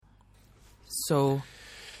So,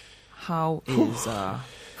 how is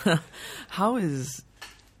how is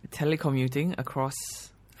telecommuting across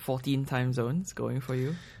 14 time zones going for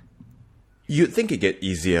you? You'd think it'd get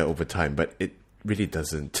easier over time, but it really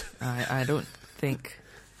doesn't. I don't think.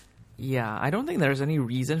 Yeah, I don't think there's any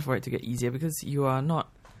reason for it to get easier because you're not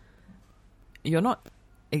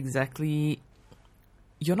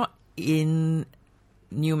in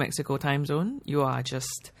New Mexico time zone. You are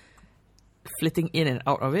just flitting in and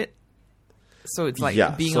out of it. So it's like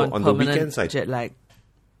being on permanent the weekends, jet lag.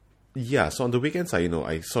 Yeah, so on the weekends,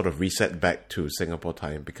 I sort of reset back to Singapore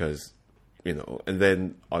time because, and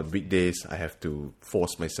then on weekdays, I have to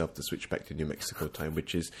force myself to switch back to New Mexico time,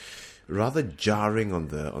 which is rather jarring on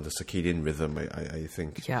the circadian rhythm, I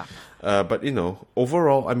think. Yeah. But,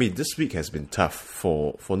 overall, I mean, this week has been tough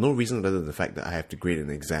for no reason other than the fact that I have to grade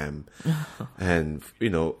an exam. And,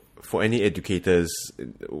 for any educators,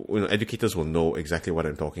 educators will know exactly what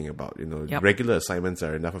I'm talking about. Yep. Regular assignments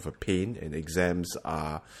are enough of a pain, and exams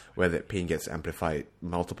are where that pain gets amplified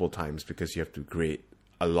multiple times because you have to grade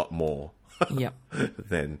a lot more Yep.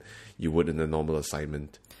 than you would in a normal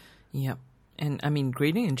assignment. Yep. And I mean,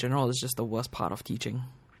 grading in general is just the worst part of teaching.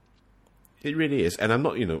 It really is. And I'm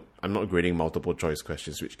not grading multiple choice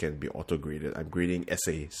questions, which can be auto-graded. I'm grading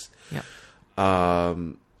essays. Yep.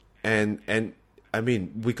 And I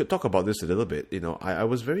mean, we could talk about this a little bit. I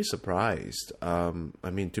was very surprised. I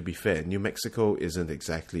mean, to be fair, New Mexico isn't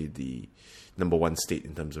exactly the number one state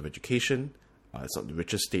in terms of education. It's not the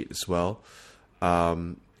richest state as well.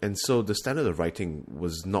 And so the standard of writing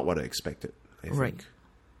was not what I expected, I think.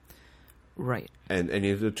 Right. And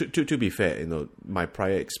to be fair, my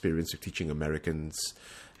prior experience of teaching Americans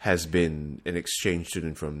has been an exchange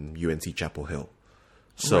student from UNC Chapel Hill.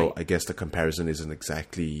 So Right. I guess the comparison isn't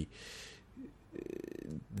exactly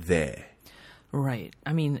there. Right.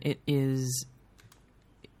 I mean, it's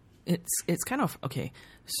kind of, okay.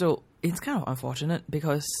 So it's kind of unfortunate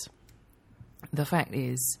because the fact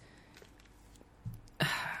is,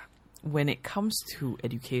 when it comes to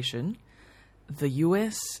education, the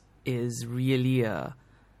US is really a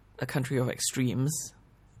country of extremes.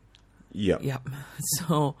 Yep. Yep.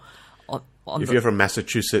 So If you're from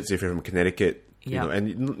Massachusetts, if you're from Connecticut, Yeah.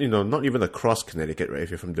 and not even across Connecticut, right? If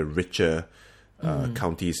you're from the richer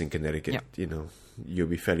counties in Connecticut, you'll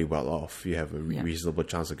be fairly well off. You have a reasonable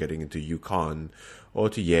chance of getting into UConn or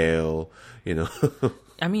to Yale.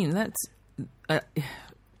 I mean, that's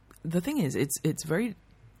the thing is, it's very,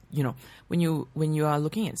 when you are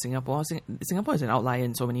looking at Singapore, Singapore is an outlier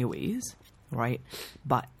in so many ways, right?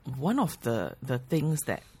 But one of the things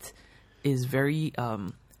that is very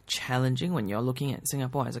challenging when you're looking at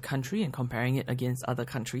Singapore as a country and comparing it against other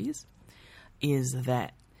countries is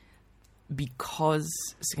that because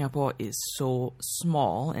Singapore is so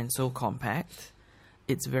small and so compact,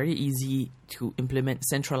 it's very easy to implement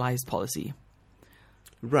centralized policy.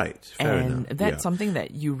 Right. Fair enough. And that's something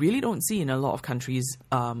that you really don't see in a lot of countries,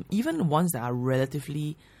 even ones that are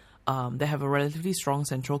relatively, that have a relatively strong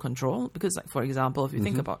central control. Because, like, for example, if you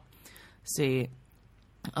think about, say,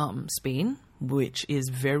 Spain, which is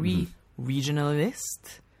very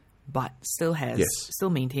regionalist, but still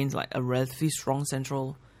maintains like a relatively strong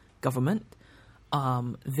central government.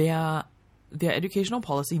 Their educational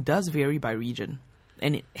policy does vary by region,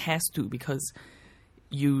 and it has to, because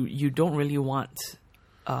you don't really want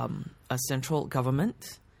a central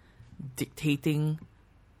government dictating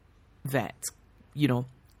that,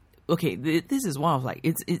 okay, this is one of like,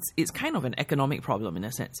 it's kind of an economic problem in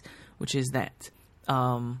a sense, which is that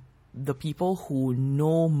the people who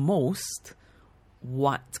know most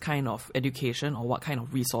what kind of education or what kind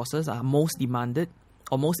of resources are most demanded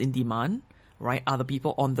or most in demand, right, are the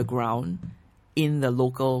people on the ground in the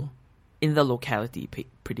locality,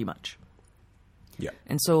 pretty much. Yeah.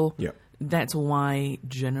 And so that's why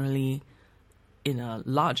generally in a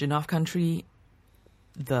large enough country,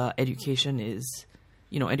 the education is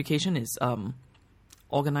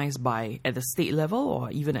organized at the state level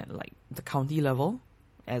or even at like the county level,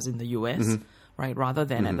 as in the US, right, rather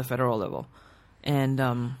than at the federal level. And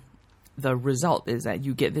the result is that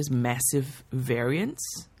you get this massive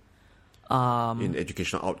variance in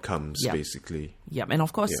educational outcomes, basically. Yeah, and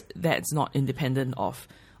of course that's not independent of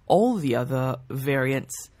all the other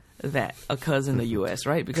variants that occurs in the US,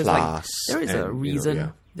 right? Because class, there is a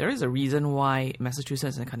reason. There is a reason why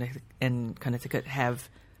Massachusetts and Connecticut have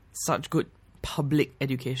such good public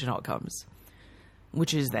education outcomes,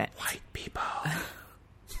 which is that white people.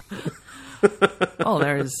 Oh,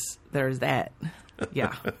 there's that.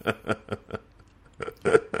 Yeah.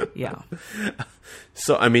 Yeah.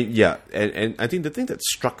 So, I mean, and I think the thing that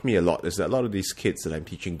struck me a lot is that a lot of these kids that I'm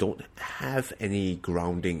teaching don't have any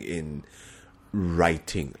grounding in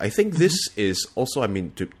writing. I think this is also, I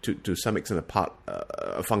mean, to some extent,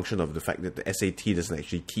 a function of the fact that the SAT doesn't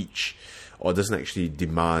actually teach or doesn't actually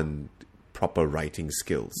demand proper writing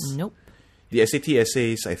skills. Nope. The SAT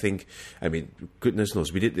essays, I think, I mean, goodness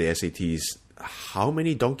knows, we did the SATs how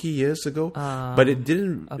many donkey years ago? But it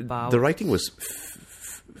didn't. The writing was,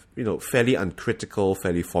 fairly uncritical,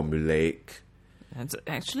 fairly formulaic.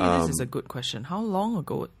 Actually, this is a good question. How long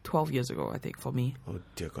ago? 12 years ago, I think, for me. Oh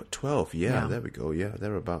dear God, 12. Yeah, there we go. Yeah,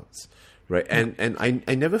 thereabouts. Right, and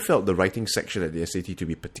I never felt the writing section at the SAT to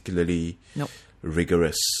be particularly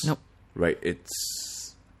rigorous. Nope. Right,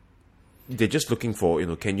 they're just looking for,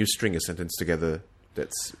 can you string a sentence together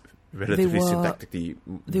that's relatively syntactically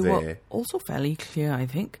They were also fairly clear, I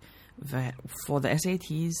think, that for the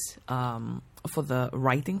SATs, for the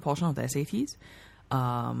writing portion of the SATs,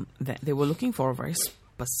 that they were looking for a very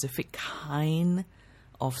specific kind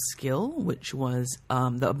of skill, which was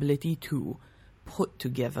the ability to put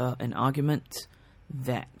together an argument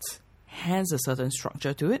that has a certain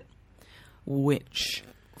structure to it, which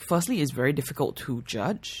firstly is very difficult to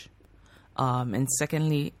judge. And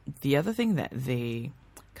secondly, the other thing that they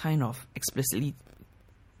kind of explicitly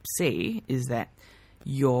say is that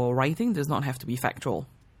your writing does not have to be factual.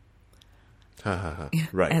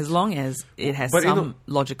 Right. As long as it has some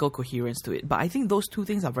logical coherence to it. But I think those two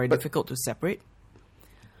things are very difficult to separate.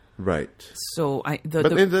 Right. So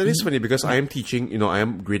that is funny because I am teaching, I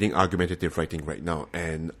am grading argumentative writing right now,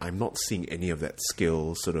 and I'm not seeing any of that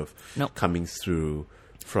skill sort of coming through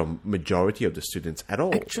from majority of the students at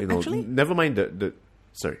all. Actually, never mind the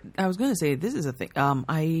sorry. I was going to say, this is a thing.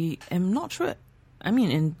 I am not sure. I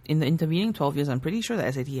mean, in the intervening 12 years, I'm pretty sure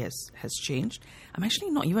the SAT has changed. I'm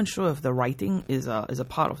actually not even sure if the writing is a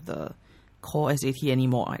part of the core SAT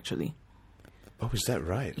anymore, actually. Oh, is that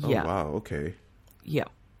right? Yeah. Oh, wow, okay. Yeah.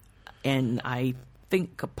 And I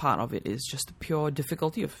think a part of it is just the pure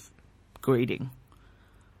difficulty of grading.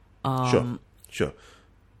 Sure.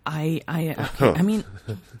 I mean,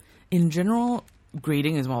 in general,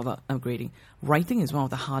 grading is one of the writing is one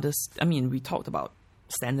of the hardest. I mean, we talked about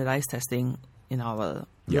standardized testing in our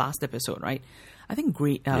last episode, right? I think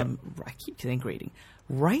I keep saying grading.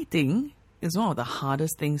 Writing is one of the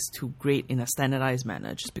hardest things to grade in a standardized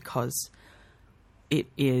manner, just because it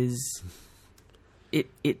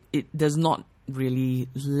does not really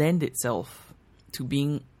lend itself to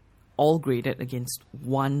being all graded against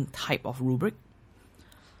one type of rubric.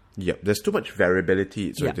 Yeah, there's too much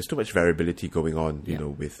variability. There's too much variability going on,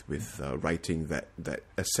 with writing that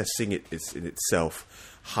assessing it is in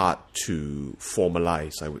itself hard to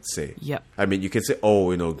formalize, I would say. Yeah. I mean, you can say,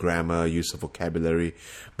 grammar, use of vocabulary,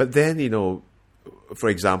 but then, for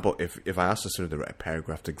example, if I ask the student to write a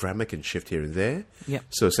paragraph, the grammar can shift here and there. Yeah.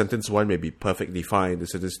 So sentence 1 may be perfectly fine, the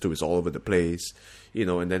sentence 2 is all over the place,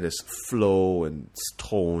 and then there's flow and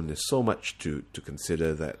tone. There's so much to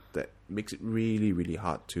consider that makes it really, really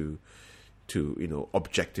hard to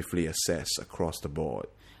objectively assess across the board.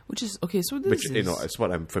 Which is okay. So this it's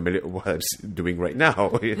what I'm familiar with, what I'm doing right now.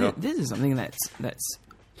 This is something that's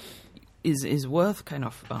worth kind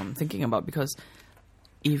of thinking about, because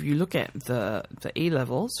if you look at the A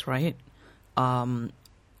levels, right?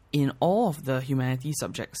 In all of the humanities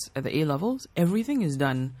subjects at the A levels, everything is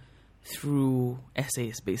done through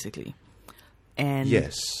essays, basically. And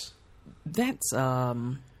yes, that's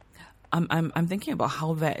I'm thinking about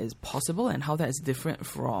how that is possible and how that is different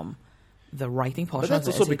from the writing portion. But that's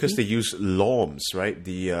of the also SAT. because they use LOMS, right?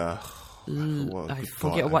 I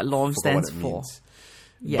forget what LOM stands for.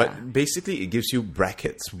 Yeah. But basically, it gives you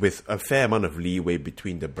brackets with a fair amount of leeway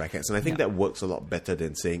between the brackets. And I think that works a lot better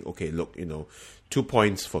than saying, okay, look, 2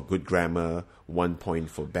 points for good grammar, 1 point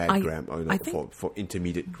for bad grammar, for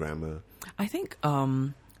intermediate grammar. I think,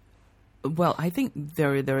 I think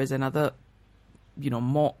there is another,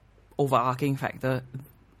 more overarching factor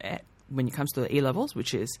when it comes to the A levels,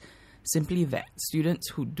 which is simply that students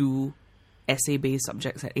who do essay-based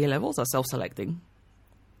subjects at A levels are self-selecting.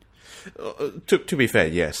 To be fair,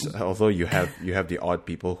 yes. Although you have the odd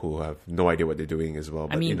people who have no idea what they're doing as well.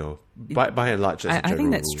 But by and large, that's I think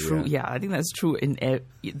that's true. Yeah, I think that's true.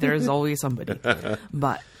 There is always somebody.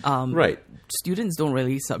 But right, students don't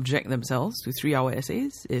really subject themselves to 3-hour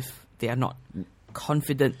essays if they are not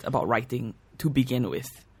confident about writing to begin with.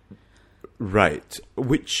 Right,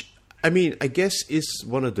 which I guess is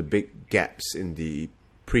one of the big gaps in the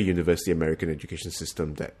pre-university American education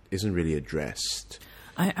system that isn't really addressed.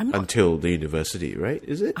 I'm not, until the university, right?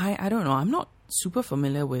 Is it? I don't know. I'm not super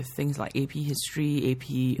familiar with things like AP History, AP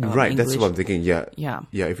right, English. That's what I'm thinking. Yeah. Yeah.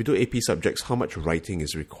 If you do AP subjects, how much writing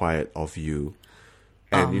is required of you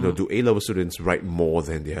And do A-level students write more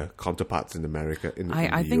than their counterparts in America in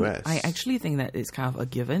the US? I actually think that it's kind of a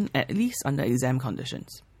given, at least under exam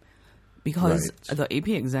conditions, because the AP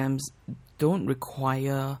exams don't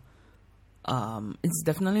require. It's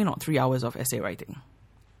definitely not 3 hours of essay writing.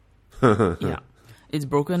 Yeah, it's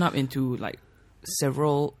broken up into like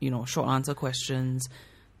several, short answer questions.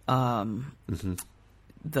 The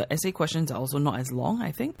essay questions are also not as long,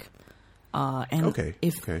 I think.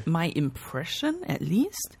 My impression, at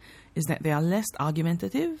least, is that they are less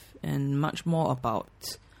argumentative and much more about,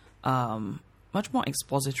 much more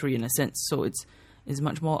expository in a sense. So it's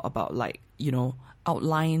much more about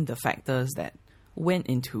outline the factors that went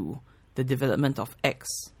into the development of X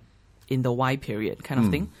in the Y period kind of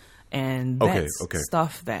thing. And that's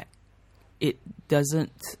stuff that it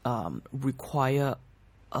doesn't require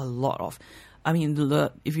a lot of. I mean,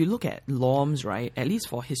 if you look at LOMs, right, at least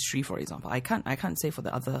for history, for example, I can't say for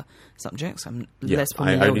the other subjects. I'm less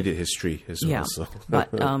familiar. I only did history as well. So. But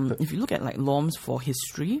if you look at LOMs for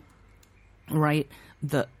history, right,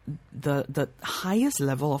 the highest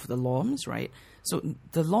level of the LOMs, right. So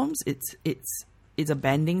the LOMs, it's a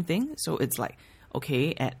banding thing. So it's like,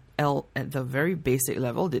 okay, at the very basic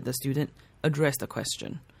level, did the student address the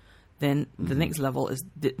question? Then the next level is,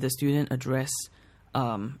 did the student address?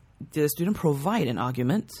 Did the student provide an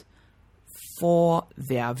argument for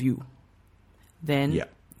their view? Then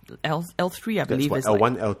L3, I believe, is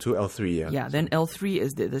L1, L2, L3, yeah. Yeah, then L3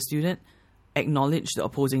 is, did the student acknowledge the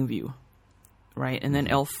opposing view? Right? And then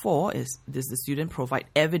L4 is, does the student provide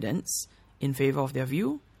evidence in favor of their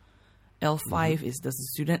view? L5 is, does the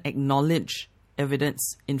student acknowledge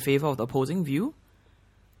evidence in favor of the opposing view?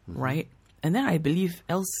 Right? And then I believe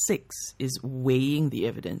L6 is weighing the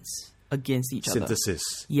evidence against each other. Synthesis.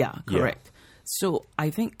 Yeah, correct. Yeah. So I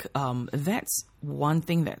think that's one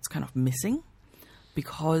thing that's kind of missing,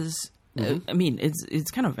 because I mean,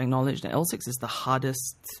 it's kind of acknowledged that L6 is the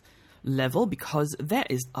hardest level, because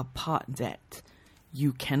that is a part that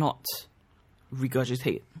you cannot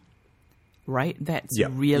regurgitate, right? That's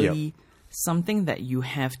really something that you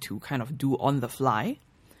have to kind of do on the fly,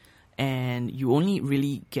 and you only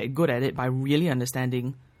really get good at it by really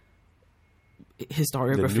understanding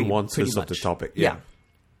historiography, the nuances of the topic. Yeah.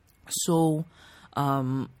 So,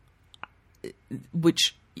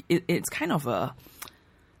 it's kind of a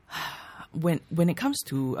when it comes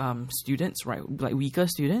to students, right, like weaker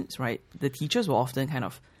students, right, the teachers will often kind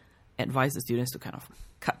of advise the students to kind of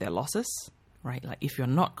cut their losses, right? Like, if you're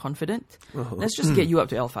not confident, let's just get you up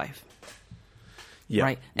to L5. Yeah.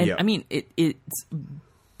 Right. And I mean, it's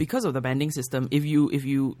because of the banding system. If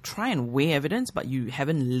you try and weigh evidence, but you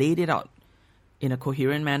haven't laid it out in a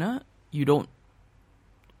coherent manner, you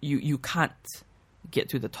can't get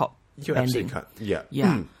to the top. You banding. Absolutely can't. Yeah.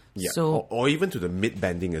 Yeah. Yeah. So, or even to the mid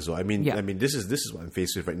banding as well. I mean, this is what I'm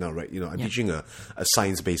faced with right now, right? I'm teaching a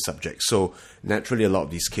science-based subject, so naturally, a lot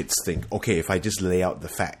of these kids think, okay, if I just lay out the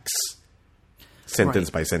facts, sentence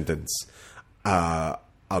by sentence,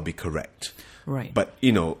 I'll be correct. Right. But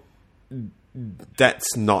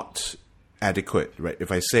that's not adequate, right?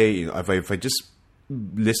 If I say, if I just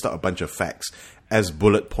list out a bunch of facts as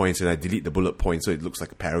bullet points and I delete the bullet points so it looks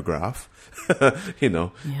like a paragraph,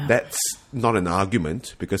 that's not an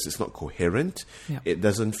argument, because it's not coherent. Yeah. It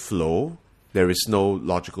doesn't flow. There is no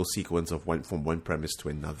logical sequence of from one premise to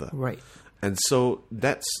another. Right. And so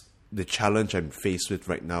that's the challenge I'm faced with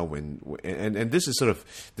right now. And this is sort of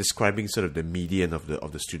describing sort of the median of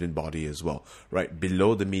the student body as well, right?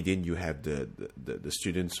 Below the median, you have the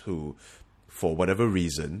students who, for whatever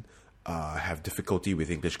reason, have difficulty with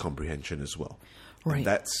English comprehension as well. Right. And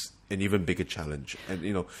that's an even bigger challenge,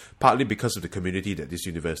 and partly because of the community that this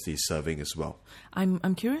university is serving as well.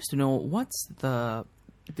 I'm curious to know, what's the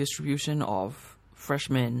distribution of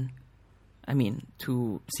freshmen,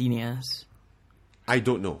 to seniors? I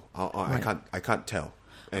don't know. I can't tell,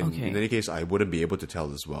 and in any case, I wouldn't be able to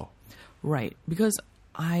tell as well. Right, because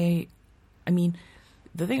I mean,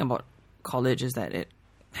 the thing about college is that it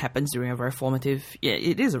happens during a very formative. Yeah,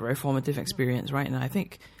 it is a very formative experience, right? And I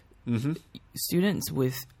think students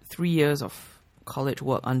with 3 years of college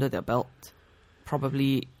work under their belt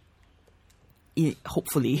probably,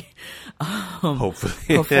 hopefully,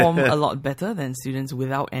 perform a lot better than students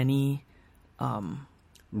without any.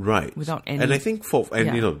 Right. Without any. And I think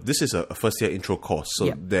this is a first year intro course,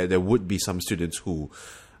 so there would be some students who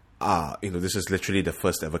are, this is literally the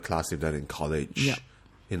first ever class they've done in college. Yeah.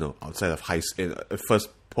 Outside of first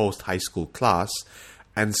post high school class,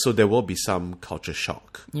 and so there will be some culture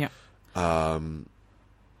shock. Yeah.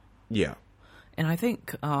 Yeah. And I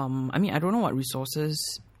think, I don't know what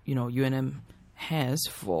resources, UNM has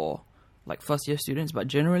for like first year students, but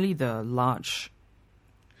generally the large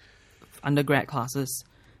undergrad classes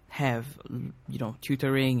have,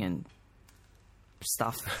 tutoring and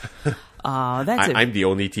stuff. That's it. I'm the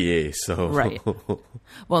only TA, so Right.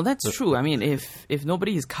 Well, that's true. I mean, if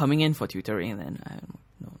nobody is coming in for tutoring, then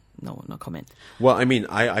no comment. Well, I mean,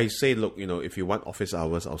 I say, look, if you want office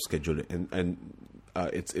hours, I'll schedule it, and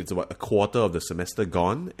it's about a quarter of the semester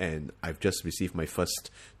gone, and I've just received my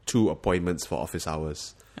first 2 appointments for office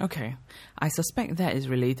hours. Okay, I suspect that is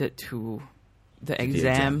related to the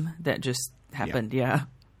exam that just happened. Yeah.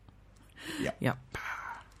 Yeah. Yep.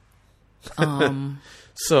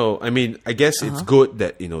 So, I mean, I guess it's good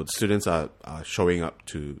that students are showing up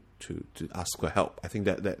to ask for help. I think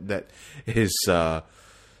that is not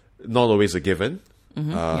always a given.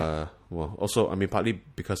 Well, also, I mean, partly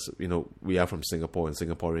because we are from Singapore, and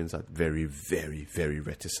Singaporeans are very, very, very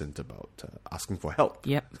reticent about asking for help.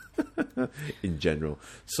 Yep. In general.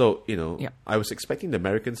 So Yep. I was expecting the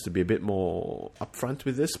Americans to be a bit more upfront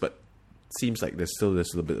with this, but it seems like there's still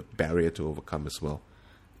this little bit of barrier to overcome as well.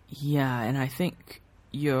 Yeah, and I think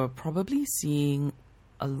you're probably seeing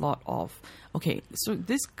a lot of... Okay, so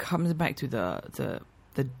this comes back to the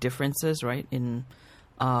differences, right, in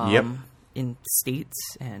in states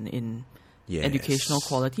and in educational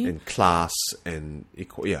quality. In class and...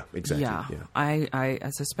 Yeah, exactly. Yeah. I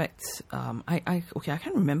suspect... I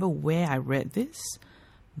can't remember where I read this,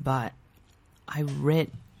 but I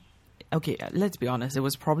read... Okay, let's be honest. It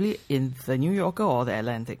was probably in the New Yorker or the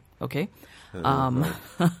Atlantic, okay?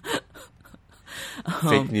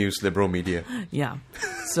 Fake news, liberal media. Yeah.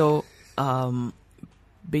 So,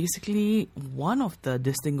 basically, one of the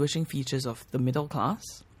distinguishing features of the middle class,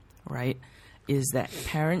 right, is that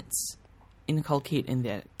parents inculcate in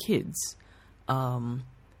their kids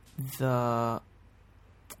the...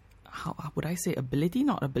 How would I say ability?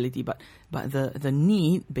 Not ability, but the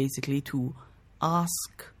need, basically, to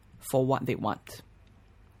ask for what they want,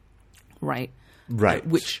 right? Right.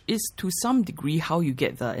 Which is to some degree how you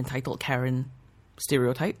get the entitled Karen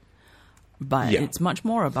stereotype, but it's much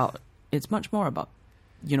more about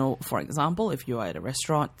for example, if you're at a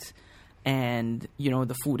restaurant and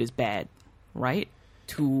the food is bad, right?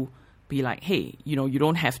 To be like, hey, you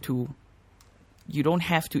don't have to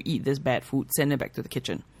eat this bad food, send it back to the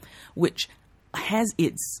kitchen, which has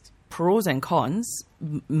its pros and cons.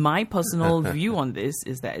 My personal view on this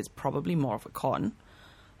is that it's probably more of a con.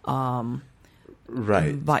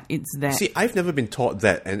 Right. But it's that... See, I've never been taught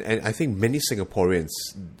that, and I think many Singaporeans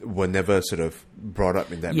were never sort of brought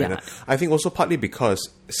up in that manner. I think also partly because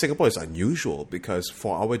Singapore is unusual, because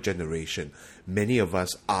for our generation, many of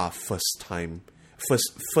us are first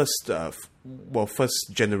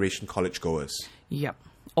generation college goers. Yep.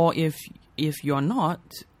 Or if you're not,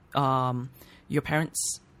 your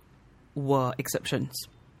parents were exceptions,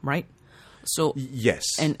 right? So yes,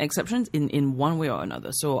 and exceptions in one way or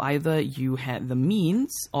another. So either you had the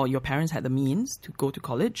means, or your parents had the means to go to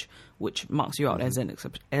college, which marks you out as an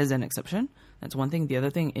exception. That's one thing. The other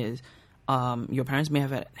thing is, your parents may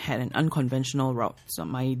have had an unconventional route. So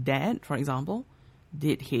my dad, for example,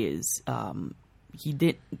 did his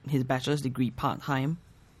bachelor's degree part-time,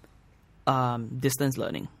 distance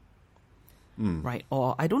learning. Right?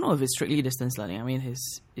 Or I don't know if it's strictly distance learning. I mean,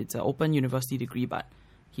 it's an open university degree, but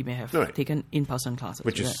he may have taken in-person classes.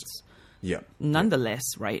 Which is, nonetheless,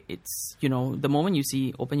 right? It's, the moment you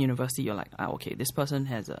see open university, you're like, okay, this person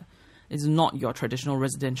is not your traditional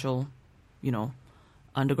residential,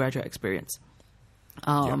 undergraduate experience.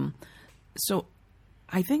 So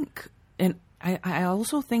I think, and I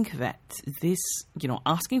also think that this,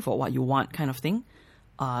 asking for what you want kind of thing,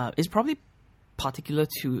 is probably particular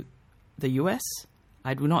to the US.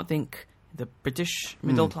 I do not think the British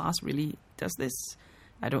middle class really does this.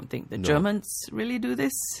 I don't think the Germans really do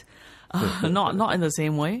this. Not in the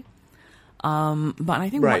same way. But I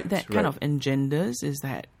think what that kind of engenders is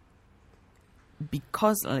that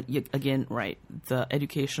because, again, right, the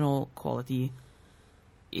educational quality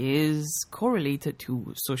is correlated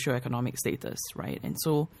to socioeconomic status, right? And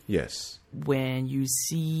so yes, when you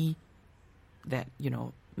see that,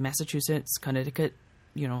 Massachusetts, Connecticut,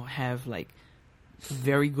 have like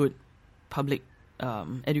very good public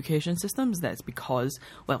education systems, that's because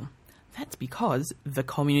the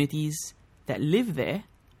communities that live there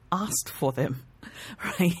asked for them,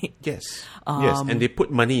 right? Yes, and they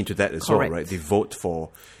put money into that as correct. well, right? They vote for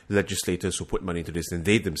legislators who put money into this, and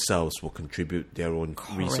they themselves will contribute their own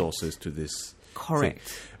resources to this. Correct.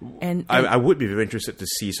 thing. And I would be very interested to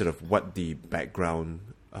see sort of what the background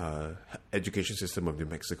education system of New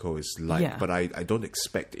Mexico is like, but I don't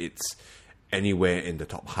expect it's anywhere in the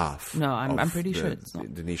top half. No, I'm pretty sure it's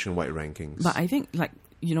not. The nationwide rankings. But I think,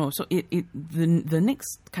 so the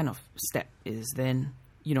next kind of step is then,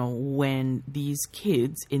 when these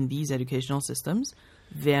kids in these educational systems,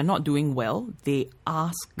 they're not doing well, they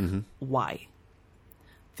ask why.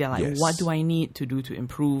 They're like, Yes. what do I need to do to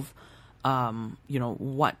improve?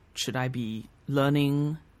 What should I be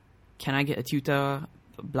learning? Can I get a tutor?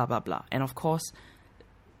 Blah, blah, blah. And of course,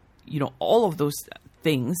 all of those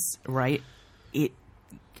things, right?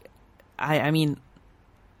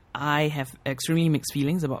 I have extremely mixed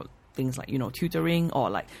feelings about things like, tutoring, or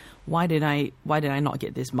like, why did I not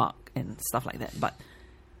get this mark and stuff like that. But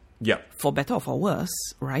Yeah. for better or for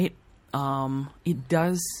worse, right? It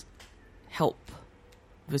does help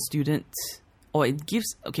the student, or it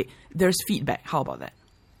gives, there's feedback. How about that?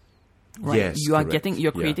 Right? Yes, You're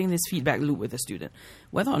correct. creating this feedback loop with the student.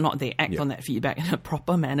 Whether or not they act on that feedback in a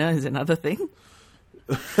proper manner is another thing.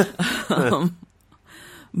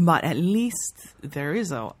 But at least there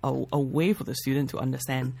is a way for the student to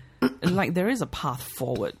understand, like there is a path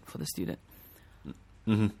forward for the student.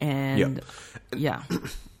 And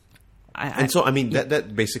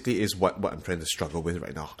that basically is what I'm trying to struggle with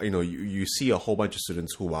right now. You see a whole bunch of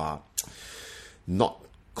students who are not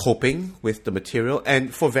coping with the material,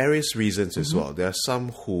 and for various reasons as well. There are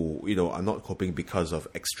some who are not coping because of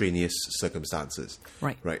extraneous circumstances,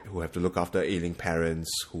 right, who have to look after ailing parents,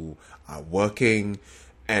 who are working,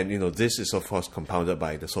 and this is of course compounded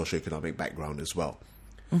by the socioeconomic background as well.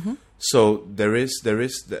 So there is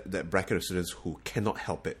that bracket of students who cannot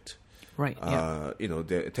help it. Right.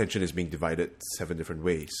 Their attention is being divided 7 different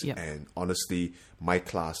ways, Yeah. and honestly, my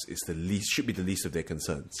class is should be the least of their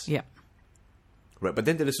concerns. Yeah. Right, but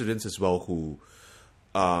then there are students as well who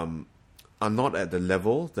are not at the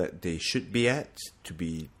level that they should be at to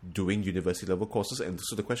be doing university level courses, and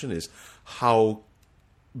so the question is how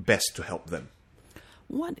best to help them.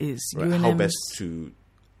 What is Right? How best UNM's to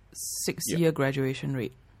 6-year graduation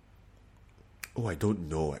rate? Oh, I don't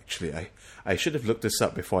know, actually. I should have looked this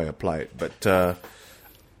up before I applied. But,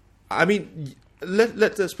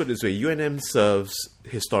 let's put it this way. UNM serves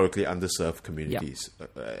historically underserved communities,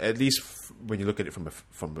 at least when you look at it from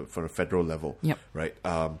a federal level. Yep. Right?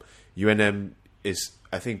 UNM is,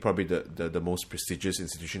 I think, probably the most prestigious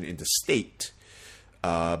institution in the state.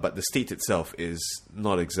 But the state itself is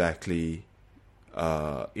not exactly,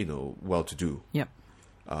 well-to-do. Yep.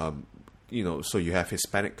 So you have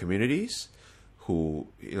Hispanic communities who,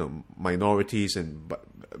 minorities, but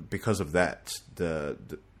because of that, the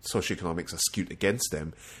socioeconomics are skewed against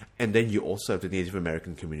them. And then you also have the Native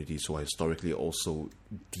American communities who are historically also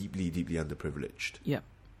deeply, deeply underprivileged. Yep.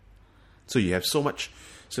 So you have so much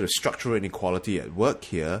sort of structural inequality at work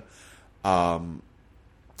here. And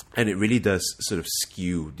it really does sort of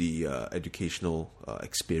skew the educational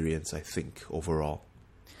experience, I think, overall.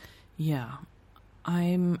 Yeah.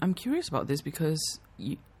 I'm curious about this because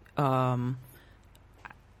I'm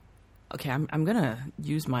gonna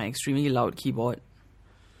use my extremely loud keyboard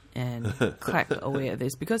and clack away at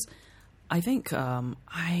this because I think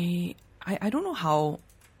I don't know how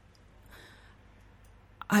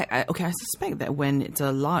I suspect that when it's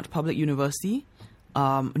a large public university,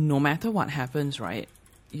 no matter what happens, right,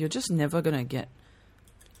 you're just never gonna get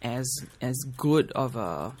as good of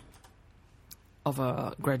a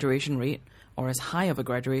graduation rate or as high of a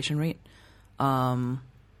graduation rate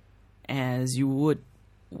as you would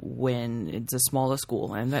when it's a smaller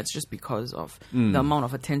school, and that's just because of the amount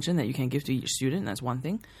of attention that you can give to each student. That's one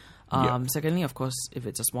thing. Secondly, of course, if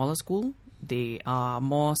it's a smaller school, they are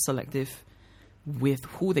more selective with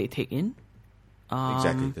who they take in.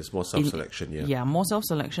 Exactly. There's more self-selection, Yeah, more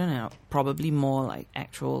self-selection and probably more like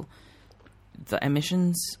the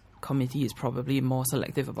admissions committee is probably more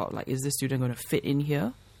selective about like, is this student going to fit in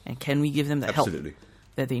here? And can we give them the Absolutely. help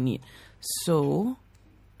that they need? So,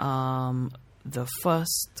 the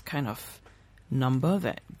first kind of number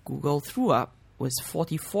that Google threw up was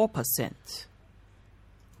 44%.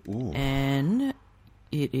 Ooh. And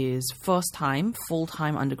it is first-time,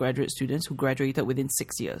 full-time undergraduate students who graduated within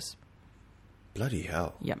 6 years. Bloody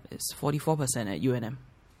hell. Yep, it's 44% at UNM.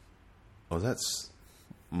 Oh, that's...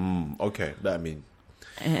 okay.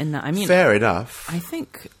 And I mean... Fair enough. I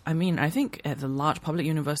think at the large public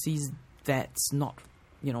universities, that's not,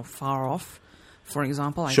 far off. For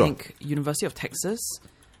example, I think University of Texas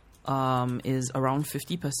is around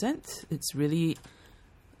 50%. It's really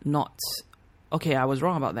not... Okay, I was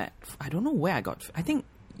wrong about that. I don't know where I got... I think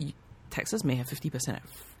Texas may have 50%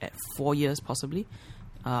 at 4 years, possibly.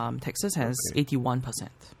 Texas has 81%.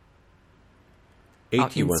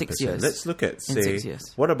 81%. In 6 years. Let's look at, In say... 6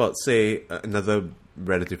 years. What about, say, another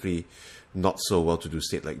relatively not so well-to-do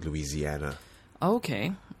state like Louisiana?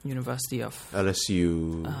 Okay. University of...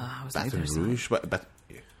 LSU, I was like, Baton there's Rouge.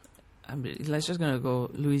 let's just gonna go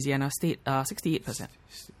Louisiana State, 68%.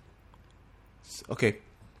 Okay,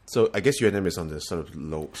 so I guess UNM is on the sort of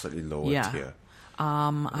slightly lower tier.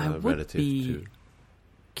 I would relative be to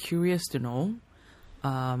curious to know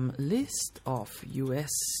list of U.S.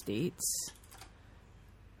 states.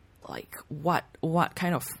 Like what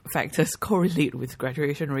kind of factors correlate with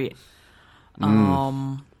graduation rate?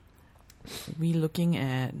 We looking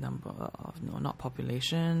at number of not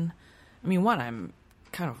population. I mean, what I'm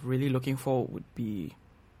kind of really looking for would be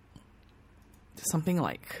something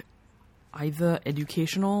like either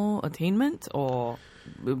educational attainment or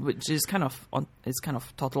which is kind of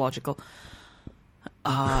tautological.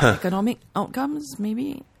 Economic outcomes,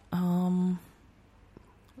 maybe.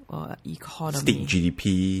 Economy. state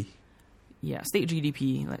GDP. Yeah, state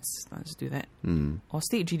GDP. Let's do that. Or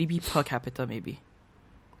state GDP per capita, maybe.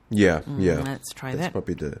 Yeah. Let's try That's that.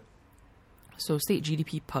 probably the. So state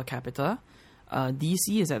GDP per capita.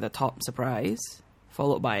 DC is at the top, surprise,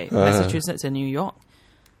 followed by Massachusetts and New York.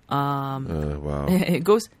 Wow. It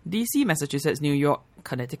goes DC, Massachusetts, New York,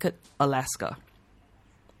 Connecticut, Alaska.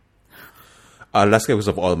 Alaska because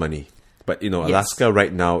of oil money. But, Yes. Alaska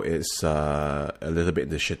right now is a little bit in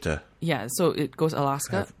the shitter. Yeah, so it goes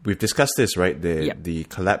Alaska. We've discussed this, right? Yep. The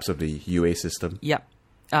collapse of the UA system. Yep.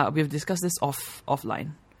 We've discussed this offline.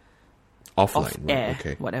 Offline, Off right? air,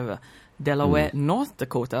 Okay. whatever. Delaware, North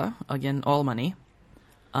Dakota, again, all money.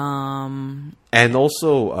 And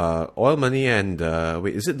also oil money and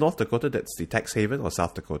wait, is it North Dakota that's the tax haven or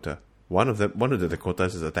South Dakota? One of the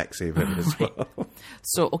Dakotas is a tax haven as well.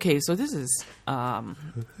 So this is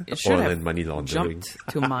it should Oil have and money laundering. jumped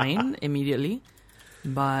to mine immediately,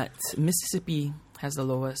 but Mississippi has the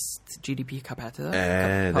lowest GDP per capita.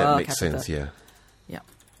 And per that makes capita. sense, yeah. Yeah.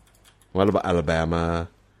 What about Alabama,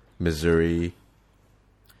 Missouri?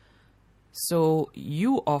 So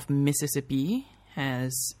U of Mississippi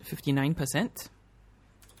has 59%,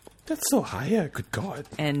 That's so high, good God.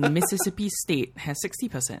 and Mississippi State has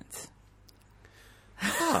 60%.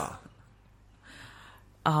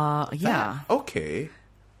 Ah, Yeah. okay.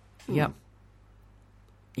 Yep.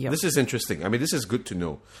 Yep. This is interesting. I mean, this is good to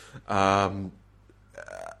know.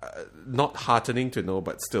 Not heartening to know,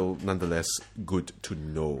 but still nonetheless good to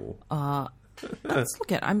know. Let's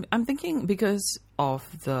look at. I'm thinking because of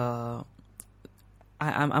the.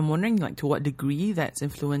 I'm wondering like to what degree that's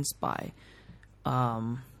influenced by,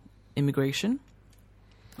 immigration,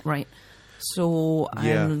 right? So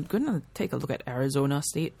Yeah. I'm gonna take a look at Arizona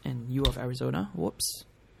State and U of Arizona. Whoops.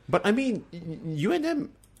 But I mean, UNM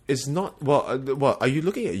is not well. Are you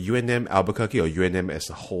looking at UNM Albuquerque or UNM as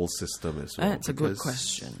a whole system as well? That's a good Because-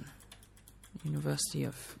 question. University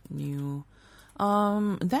of New.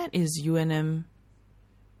 That is UNM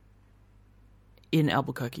in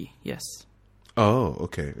Albuquerque. Yes. Oh,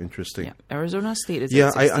 okay, interesting. Yeah. Arizona State is Yeah,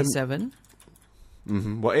 at 67.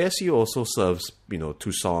 Well, ASU also serves,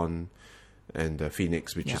 Tucson and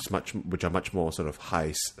Phoenix, which Yeah. are much more sort of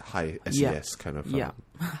high SES kind of. Yeah.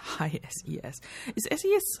 High SES. Is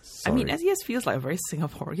SES? I mean, Sorry. SES feels like a very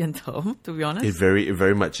Singaporean term, to be honest. It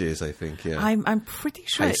very much is, I think. Yeah. I'm pretty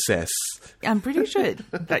sure. High SES. I'm pretty sure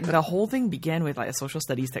like the whole thing began with like a social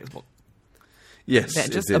studies textbook Yes. that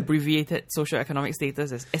it just did. abbreviated socioeconomic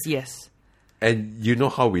status as SES. And you know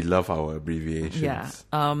how we love our abbreviations. Yeah.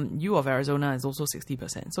 U of Arizona is also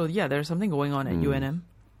 60%. So yeah, there's something going on at UNM.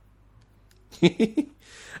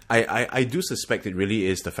 I do suspect it really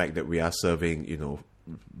is the fact that we are serving,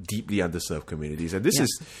 deeply underserved communities. And this Yeah.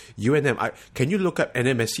 is UNM. Can you look up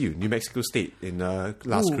NMSU, New Mexico State, in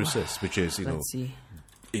Las Ooh. Cruces, which is, Let's see.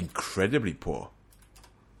 incredibly poor.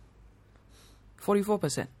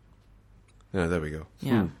 44%. Yeah, there we go.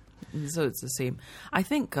 Yeah. So it's the same. I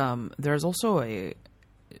think there's also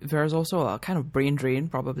a kind of brain drain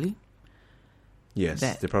probably Yes,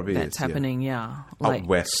 there probably that's is. happening. Yeah. Yeah. Out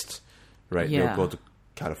west, right? Yeah. They'll go to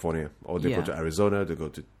California or they go Yeah. to Arizona, they go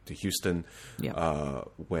to Houston, Yeah.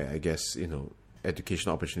 where I guess,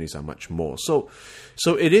 educational opportunities are much more. So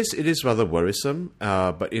it is rather worrisome.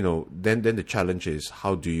 But then the challenge is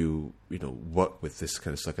how do you work with this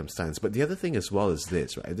kind of circumstance. But the other thing as well is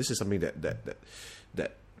this, right? This is something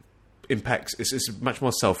that impacts. It's much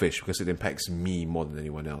more selfish because it impacts me more than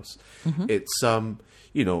anyone else. It's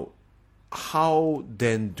how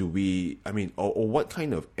then do we? I mean, or what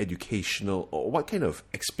kind of educational or what kind of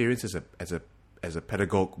experience as a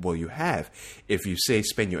pedagogue will you have if you say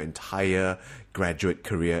spend your entire graduate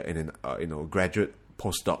career in an graduate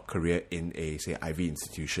postdoc career in a say Ivy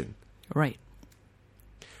institution? Right.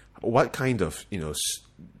 What kind of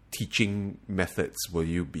teaching methods will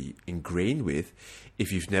you be ingrained with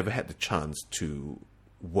if you've never had the chance to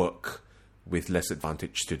work with less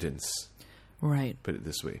advantaged students? Right. Put it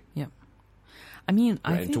this way. Yeah. I mean,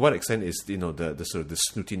 I Right? think And to what extent is the sort of the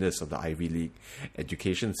snootiness of the Ivy League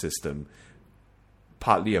education system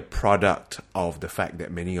partly a product of the fact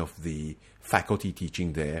that many of the faculty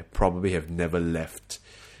teaching there probably have never left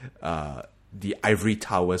the ivory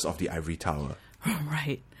towers of the ivory tower,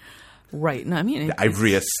 right. Right. No, I mean, the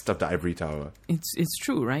ivoriest of the ivory tower. it's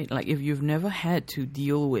true, right? Like if you've never had to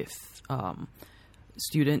deal with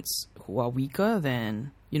students who are weaker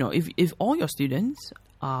than, if all your students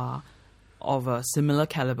are of a similar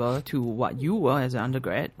caliber to what you were as an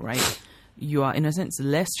undergrad, right? You are in a sense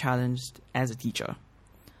less challenged as a teacher,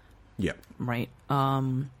 Yeah. right?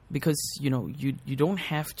 Because you don't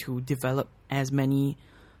have to develop as many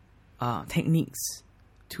techniques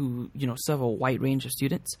to serve a wide range of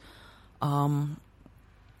students. And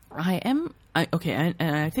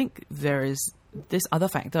I think there is this other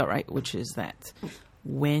factor, right, which is that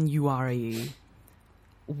when you are a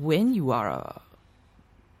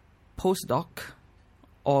postdoc,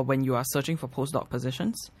 or when you are searching for postdoc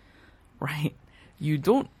positions, right, you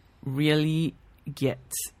don't really get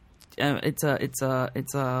it's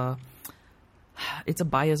a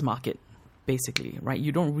buyer's market, basically, right?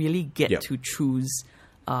 You don't really get to choose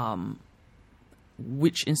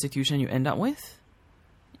which institution you end up with,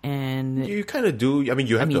 and You kind of do. I mean,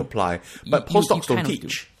 you have to apply, but postdocs don't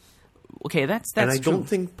teach. Okay, that's And I true. don't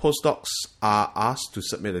think postdocs are asked to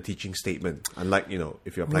submit a teaching statement, unlike,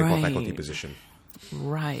 if you're applying for a faculty Right. position.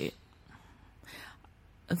 Right.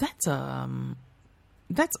 That's on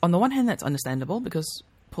the one hand that's understandable, because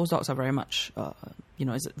postdocs are very much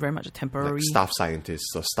is very much a temporary Like staff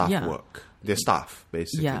scientists or staff Yeah. work. They're staff,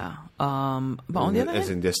 basically. yeah. But on the other As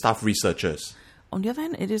hand, in, they're staff researchers. on the other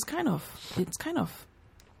hand, it's kind of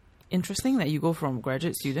interesting that you go from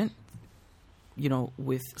graduate student,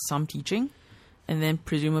 with some teaching, and then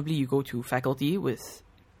presumably you go to faculty with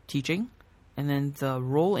teaching, and then the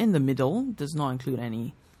role in the middle does not include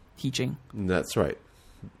any teaching. That's right.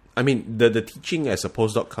 I mean, the teaching as a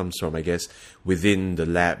postdoc comes from, I guess, within the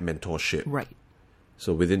lab mentorship. Right.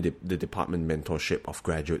 So within the department mentorship of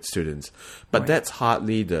graduate students. But Right. that's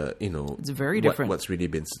hardly It's very different. what's really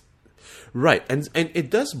been... Right. And it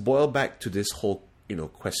does boil back to this whole,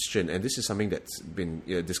 question. And this is something that's been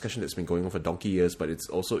a discussion that's been going on for donkey years, but it's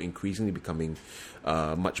also increasingly becoming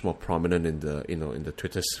much more prominent in the, in the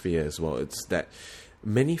Twitter sphere as well. It's that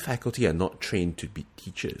many faculty are not trained to be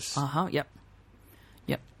teachers. Yep.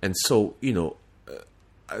 And so,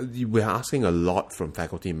 we're asking a lot from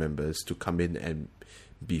faculty members to come in and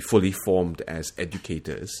be fully formed as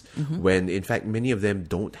educators, when in fact many of them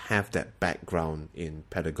don't have that background in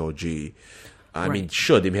pedagogy. I mean,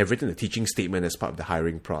 sure, they may have written a teaching statement as part of the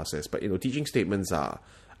hiring process, but teaching statements are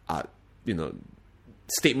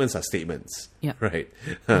statements are statements. Yeah. Right.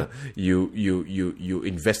 You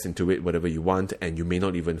invest into it whatever you want, and you may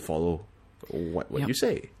not even follow what you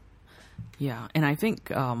say. Yeah, and I think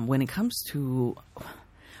when it comes to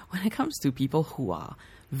people who are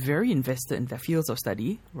very invested in their fields of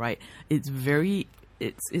study, right, it's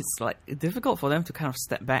like difficult for them to kind of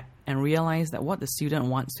step back and realize that what the student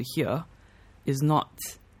wants to hear is not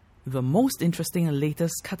the most interesting and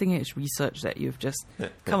latest cutting edge research that you've just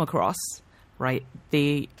come across, right?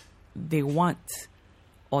 They want,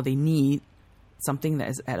 or they need, something that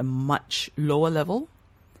is at a much lower level.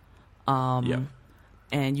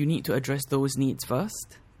 And you need to address those needs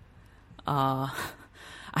first. I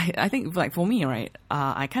think, like, for me, right,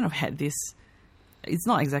 I kind of had this, it's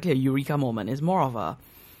not exactly a eureka moment. It's more of a,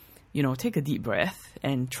 take a deep breath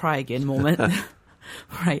and try again moment.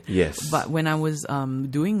 Right? Yes. But when I was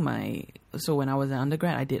when I was an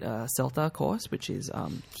undergrad, I did a CELTA course, which is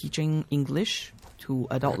teaching English to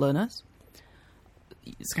adult learners.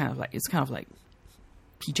 It's kind of like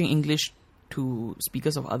teaching English to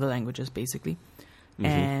speakers of other languages, basically. Mm-hmm.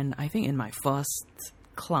 And I think in my first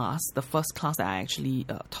class, the first class that I actually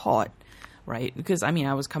taught, right? Because, I mean,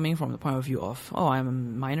 I was coming from the point of view of,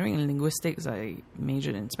 I'm minoring in linguistics, I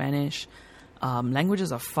majored in Spanish,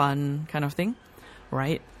 languages are fun kind of thing,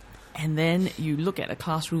 right? And then you look at a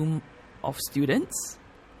classroom of students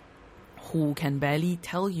who can barely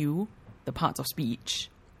tell you the parts of speech,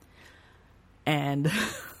 and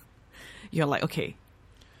you're like, okay,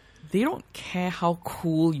 they don't care how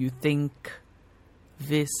cool you think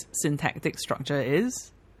this syntactic structure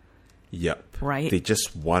is. Yep. Right? They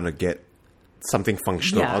just want to get something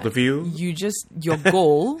functional out of you. Your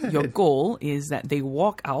goal is that they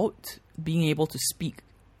walk out being able to speak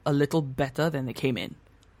a little better than they came in.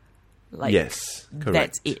 Like, yes, correct.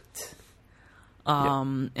 That's it.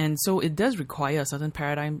 And so it does require a certain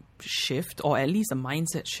paradigm shift, or at least a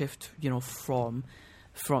mindset shift, from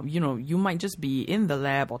you might just be in the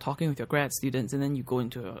lab or talking with your grad students, and then you go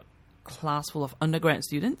into class full of undergrad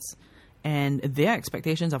students, and their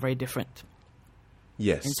expectations are very different.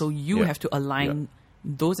 Yes. And so you have to align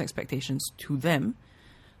those expectations to them.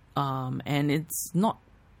 And it's not,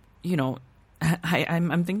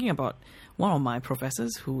 I'm thinking about one of my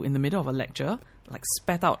professors who, in the middle of a lecture, like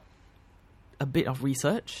spat out a bit of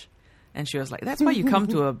research. And she was like, that's why you come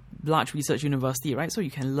to a large research university, right? So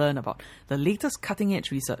you can learn about the latest cutting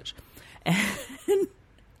edge research. And,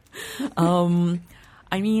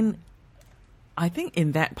 I think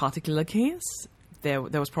in that particular case, there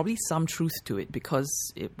was probably some truth to it,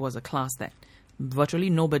 because it was a class that virtually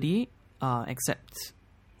nobody except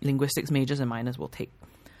linguistics majors and minors will take.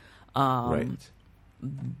 Right.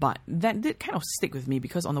 But that did kind of stick with me,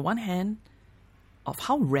 because on the one hand, of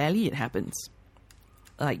how rarely it happens.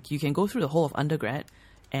 Like, you can go through the whole of undergrad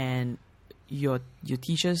and your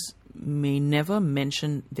teachers may never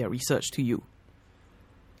mention their research to you.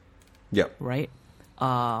 Yeah. Right?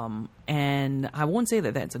 And I won't say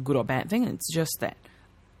that that's a good or bad thing. It's just that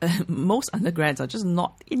most undergrads are just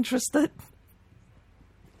not interested.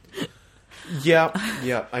 Yeah.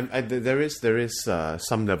 There is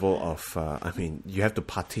some level of you have to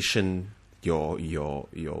partition your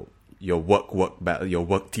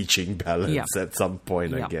work teaching balance at some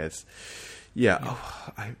point, I guess.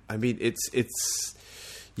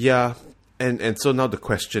 And so now the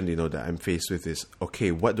question, that I'm faced with is, okay,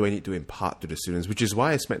 what do I need to impart to the students? Which is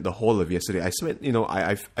why I spent the whole of yesterday. I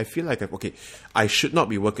feel like, I should not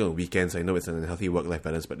be working on weekends. I know it's an unhealthy work-life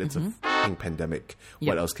balance, but it's a f***ing pandemic.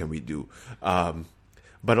 What else can we do?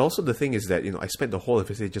 But also the thing is that, I spent the whole of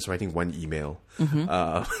yesterday just writing one email.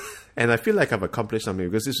 And I feel like I've accomplished something,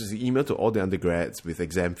 because this was the email to all the undergrads with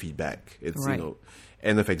exam feedback. It's,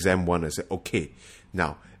 end of exam 1, I said, okay,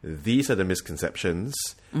 now, these are the misconceptions.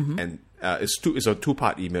 And it's a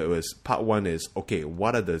two-part email. It was, part 1 is, okay,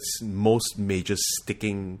 what are the most major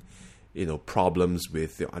sticking, problems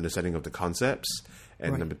with your understanding of the concepts?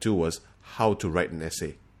 And number 2 was how to write an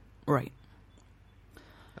essay. Right.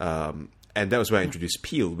 And that was where I introduced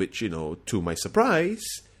Peel, which, to my surprise,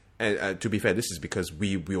 and to be fair, this is because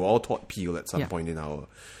we were all taught Peel at some point in our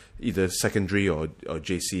either secondary or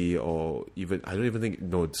JC, or even, I don't even think,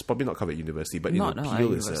 no, it's probably not covered at university, but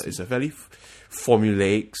Peel is a very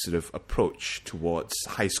formulaic sort of approach towards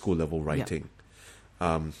high school level writing.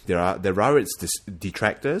 There are its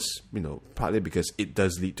detractors, partly because it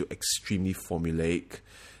does lead to extremely formulaic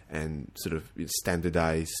and sort of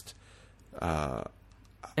standardized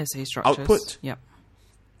essay structures. Output. Yep.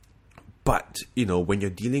 But, when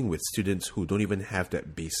you're dealing with students who don't even have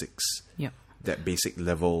that basics, that basic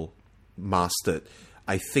level mastered,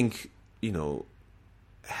 I think,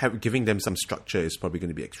 giving them some structure is probably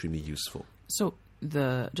going to be extremely useful. So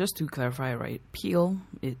just to clarify, right, Peel,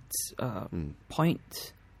 it's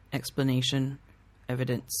point, explanation,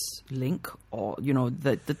 evidence, link, or,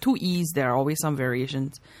 the 2 E's, there are always some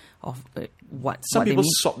variations of what some people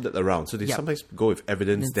mean. swap that around. So they sometimes go with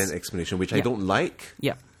evidence, then explanation, which I don't like.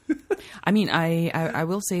 Yeah. I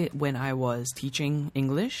will say, when I was teaching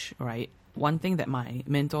English, right, one thing that my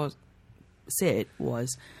mentor said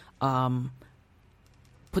was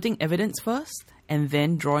putting evidence first and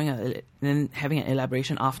then then having an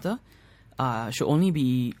elaboration after should only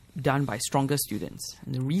be done by stronger students.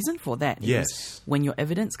 And the reason for that is when your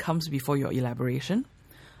evidence comes before your elaboration,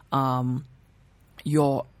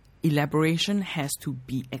 your elaboration has to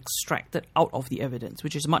be extracted out of the evidence,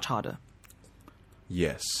 which is much harder.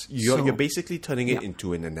 Yes. You're basically turning it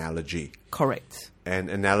into an analogy. Correct. And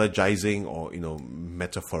analogizing, or,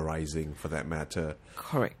 metaphorizing for that matter.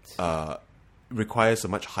 Correct. Requires a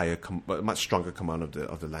much higher, much stronger command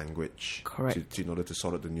of the language. Correct. In order to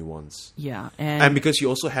sort out the nuance. Yeah. And because you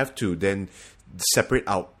also have to then separate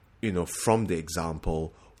out, from the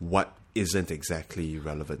example, what isn't exactly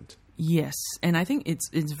relevant. Yes. And I think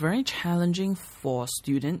it's very challenging for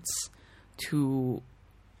students to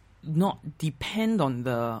not depend on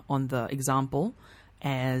the example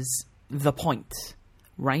as the point,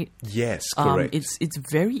 right? Yes, correct. It's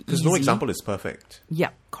very easy. Because no example is perfect. Yeah,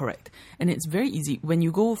 correct. And it's very easy when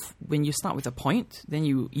you start with a point, then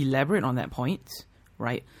you elaborate on that point,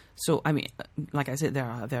 right? So like I said, there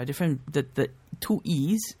are different the 2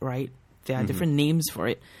 E's, right? There are different names for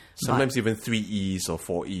it. Sometimes even 3 E's or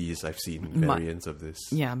 4 E's. I've seen variants of this.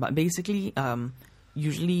 Yeah, but basically,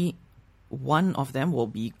 usually one of them will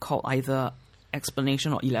be called either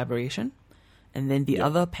explanation or elaboration, and then the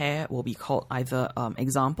other pair will be called either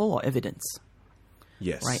example or evidence.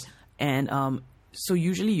 Yes. Right? And so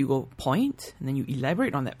usually you go point, and then you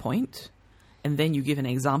elaborate on that point, and then you give an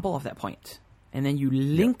example of that point, and then you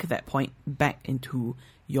link that point back into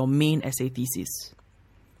your main essay thesis.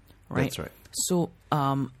 Right? That's right. So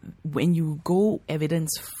when you go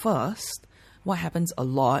evidence first, what happens a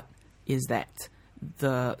lot is that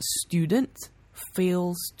the student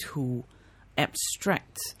fails to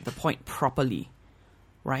abstract the point properly,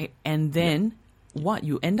 right? And then what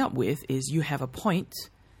you end up with is you have a point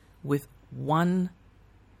with one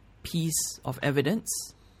piece of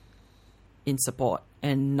evidence in support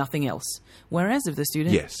and nothing else. Whereas if the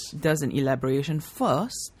student does an elaboration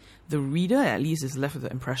first, the reader at least is left with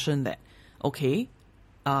the impression that, okay,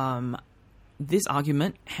 this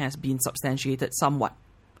argument has been substantiated somewhat.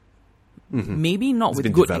 Maybe not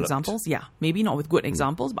with good examples. Yeah, maybe not with good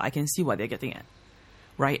examples, but I can see what they're getting at.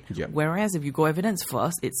 Right? Yep. Whereas if you go evidence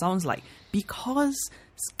first, it sounds like because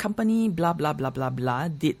company blah, blah, blah, blah, blah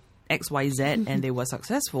did X, Y, Z and they were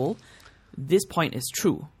successful, this point is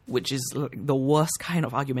true, which is the worst kind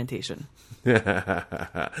of argumentation.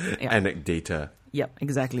 Anecdata. Yep,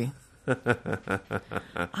 exactly.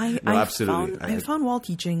 Absolutely. I found while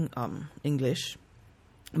teaching English,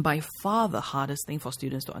 by far the hardest thing for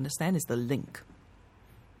students to understand is the link.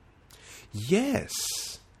 Yes.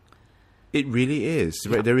 It really is.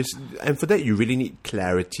 Right? There is, and for that you really need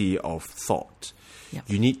clarity of thought. Yep.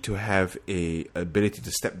 You need to have a ability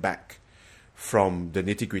to step back from the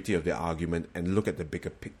nitty-gritty of the argument and look at the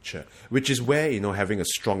bigger picture, which is where, having a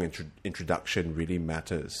strong introduction really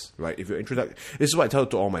matters, right? If your this is what I tell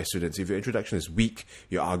to all my students, if your introduction is weak,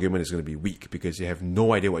 your argument is going to be weak because you have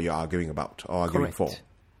no idea what you're arguing about or arguing for.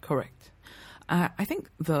 Correct. I think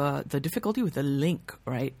the difficulty with the link,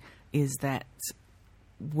 right, is that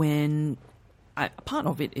when part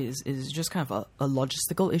of it is just kind of a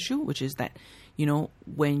logistical issue, which is that,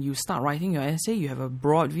 when you start writing your essay, you have a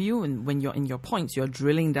broad view, and when you're in your points, you're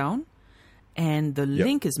drilling down, and the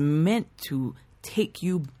link is meant to take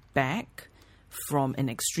you back from an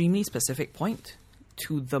extremely specific point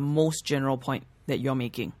to the most general point that you're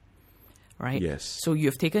making, right? Yes. So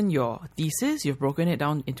you've taken your thesis, you've broken it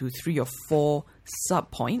down into 3 or 4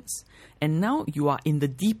 sub-points, and now you are in the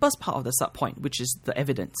deepest part of the sub-point, which is the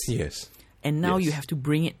evidence. Yes. And now you have to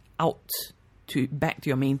bring it out back to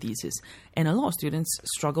your main thesis. And a lot of students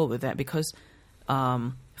struggle with that because,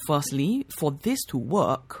 firstly, for this to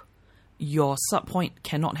work, your sub-point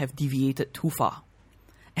cannot have deviated too far.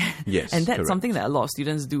 Yes, and that's correct. Something that a lot of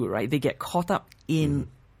students do, right? They get caught up in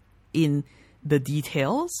the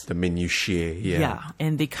details. The minutiae, Yeah,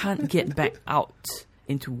 and they can't get back out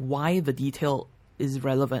into why the detail is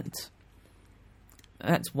relevant.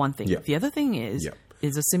 That's one thing. Yep. The other thing is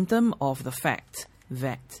a symptom of the fact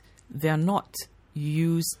that they're not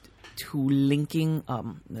used to linking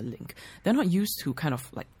They're not used to kind of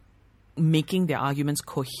like making their arguments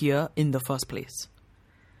cohere in the first place.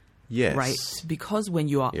 Yes. Right? Because when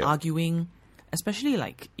you are arguing, especially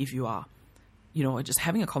like if you are, just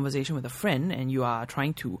having a conversation with a friend and you are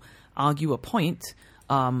trying to argue a point,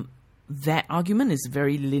 that argument is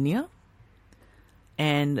very linear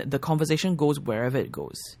and the conversation goes wherever it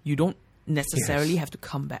goes. You don't necessarily have to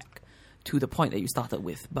come back to the point that you started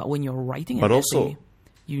with. But when you're writing an essay,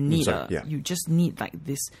 you need you just need like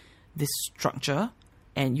this structure,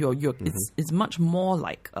 and it's much more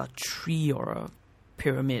like a tree or a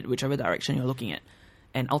pyramid, whichever direction you're looking at.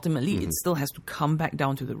 And ultimately it still has to come back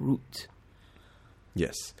down to the root.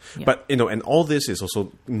 Yes. Yeah. But, and all this is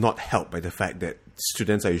also not helped by the fact that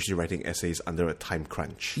students are usually writing essays under a time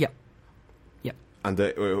crunch. Yep. At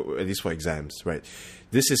least for exams, right?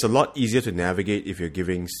 This is a lot easier to navigate if you're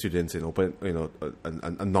giving students an open,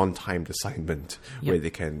 a non-timed assignment where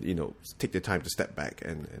they can, take the time to step back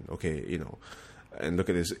and and look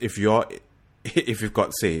at this. If you've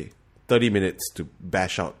got, say, 30 minutes to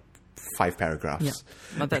bash out 5 paragraphs,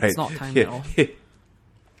 but that's not time at all.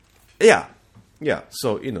 Yeah.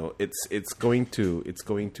 So it's going to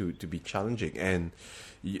be challenging, and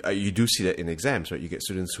you do see that in exams, right? You get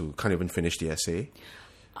students who can't even finish the essay.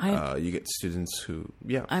 You get students who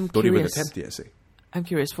don't even attempt the essay. I'm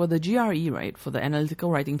curious, for the GRE, right? For the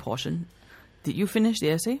analytical writing portion, did you finish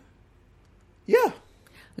the essay? Yeah.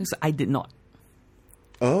 I did not.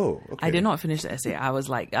 Oh, okay. I did not finish the essay. I was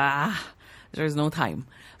like, there is no time.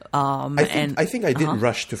 I think I did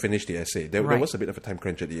rush to finish the essay. There was a bit of a time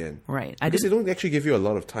crunch at the end. Right. Because they don't actually give you a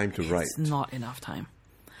lot of time to write. It's not enough time.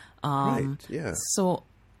 Right, yeah. So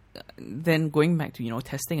then going back to,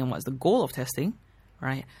 testing and what's the goal of testing,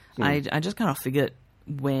 right? I just kind of figured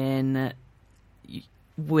when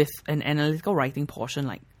with an analytical writing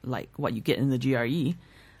portion like what you get in the GRE,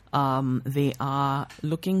 they are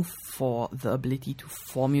looking for the ability to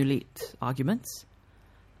formulate arguments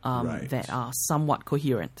that are somewhat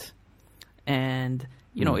coherent. And,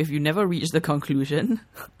 if you never reach the conclusion,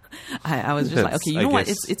 I was just like, okay, you know what?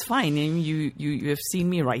 guess. It's fine. You have seen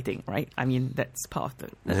me writing, right? I mean, that's part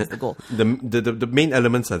of that's the goal. The main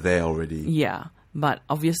elements are there already. Yeah. But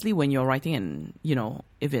obviously, when you're writing and,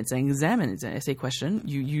 if it's an exam and it's an essay question,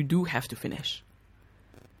 you do have to finish.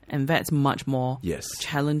 And that's much more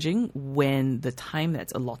challenging when the time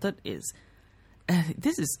that's allotted is...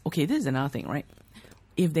 this is another thing, right?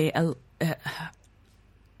 If they...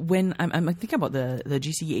 when I'm thinking about the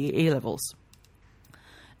GCE A levels,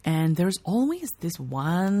 and there's always this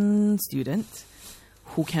one student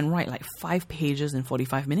who can write like 5 pages in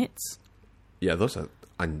 45 minutes. Yeah, those are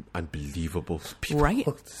unbelievable people. Right?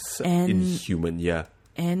 Inhuman, yeah.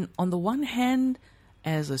 And on the one hand,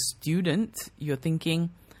 as a student, you're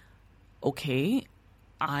thinking, okay,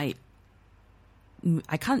 I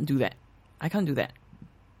can't do that. I can't do that.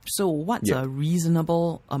 So what's a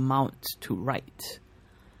reasonable amount to write?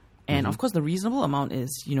 And of course, the reasonable amount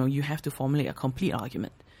is, you have to formulate a complete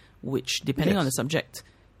argument, which, depending on the subject,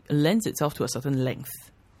 lends itself to a certain length.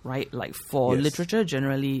 Right, like for literature,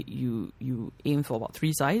 generally you aim for about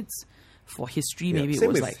 3 sides. For history, maybe Same it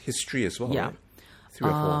was with like history as well. Yeah, right? 3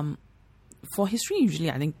 or 4. For history, usually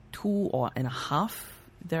I think 2.5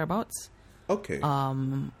 thereabouts. Okay.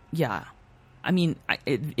 Yeah, I mean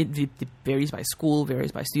it varies by school,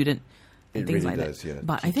 varies by student, and things really like does, that. yeah.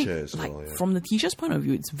 But Teacher I as think, well, yeah. from the teacher's point of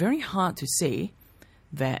view, it's very hard to say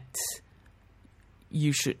that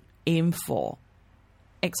you should aim for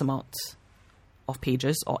X amount of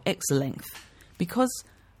pages or X length, because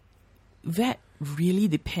that really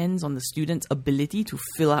depends on the student's ability to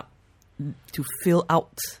fill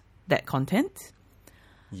out that content.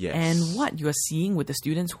 Yes. And what you are seeing with the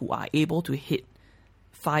students who are able to hit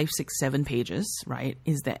 5, 6, 7 pages, right,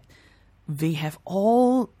 is that they have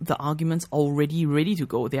all the arguments already ready to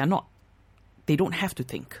go. They don't have to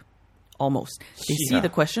think. Almost. They see the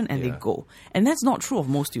question and they go. And that's not true of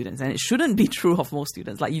most students. And it shouldn't be true of most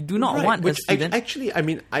students. Like, you do not want a student... Actually, I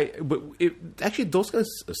mean, those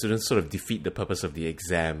kinds of students sort of defeat the purpose of the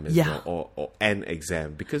exam as well, or an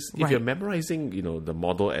exam. Because if you're memorizing, the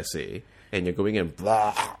model essay, and you're going and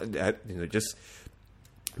blah, just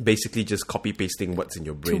basically just copy-pasting what's in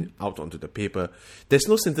your brain out onto the paper, there's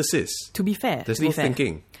no synthesis. To be fair. There's no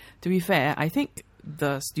thinking. To be fair, I think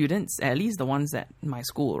the students, at least the ones at my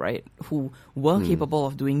school, right, who were capable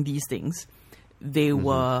of doing these things, they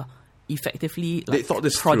were effectively like they thought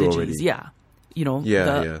this prodigies. Through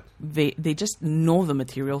already. They just know the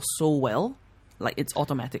material so well, like it's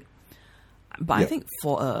automatic. But I think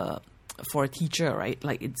for a teacher, right,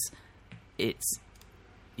 like it's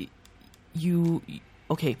you.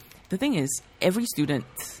 Okay, the thing is, every student,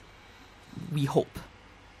 we hope,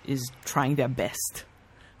 is trying their best,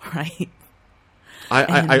 right?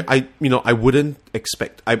 I wouldn't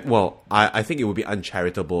expect. I think it would be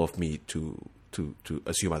uncharitable of me to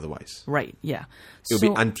assume otherwise. Right. Yeah. It would be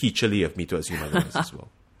unteacherly of me to assume otherwise as well.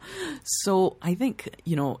 So I think,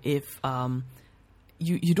 if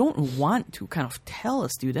you don't want to kind of tell a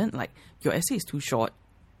student like your essay is too short,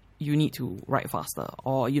 you need to write faster,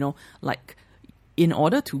 or like in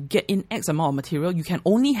order to get in X amount of material, you can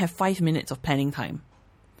only have 5 minutes of planning time.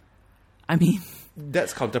 I mean.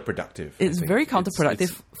 That's counterproductive. It's very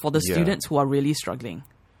counterproductive for the students who are really struggling,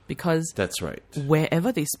 because that's right.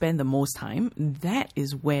 Wherever they spend the most time, that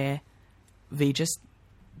is where they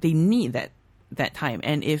need that time.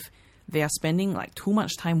 And if they are spending like too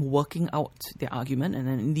much time working out their argument, and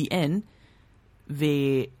then in the end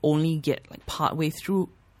they only get like partway through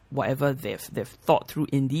whatever they've thought through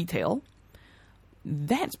in detail,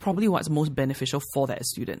 that's probably what's most beneficial for that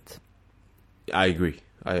student. I agree.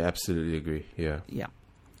 I absolutely agree. Yeah. Yeah.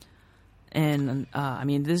 And I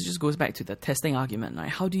mean, this just goes back to the testing argument, right?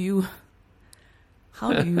 How do you?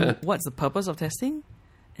 What's the purpose of testing?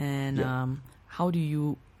 And how do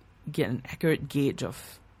you get an accurate gauge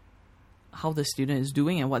of how the student is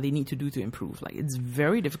doing and what they need to do to improve? Like, it's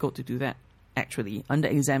very difficult to do that actually under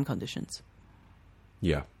exam conditions.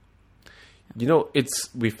 Yeah.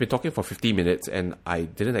 We've been talking for 50 minutes, and I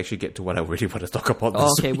didn't actually get to what I really want to talk about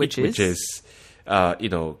this week, which is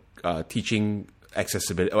teaching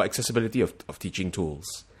accessibility of teaching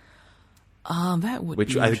tools. That would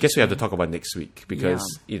which I guess we have to talk about next week, because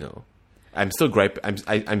I'm still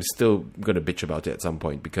I'm still going to bitch about it at some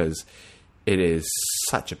point, because it is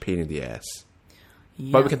such a pain in the ass.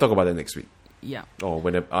 Yeah. But we can talk about it next week. Yeah. Or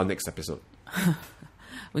when our next episode.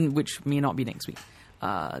 Which may not be next week.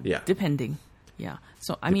 Depending. Yeah.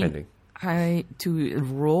 So I mean, to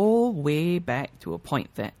roll way back to a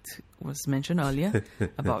point that was mentioned earlier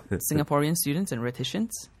about Singaporean students and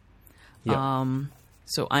rhetoricians. Yeah.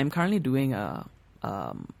 So I'm currently doing a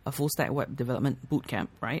full stack web development bootcamp,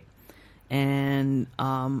 right? And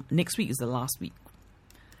next week is the last week.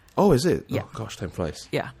 Oh, is it? Yeah. Oh, gosh, time flies.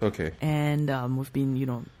 Yeah. Okay. And we've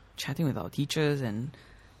been, chatting with our teachers and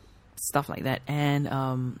stuff like that. And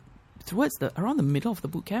around the middle of the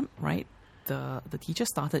boot camp, right, the teachers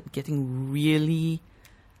started getting really,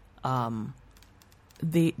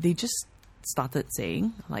 they just started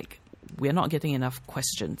saying, like, we're not getting enough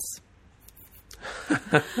questions.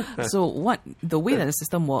 So the way that the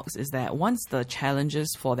system works is that once the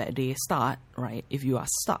challenges for that day start, right, if you are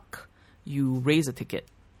stuck, you raise a ticket,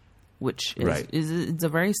 which it's a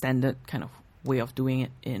very standard kind of way of doing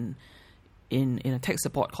it in a tech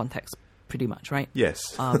support context, pretty much, right? Yes,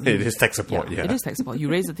 it is tech support. Yeah, it is tech support. You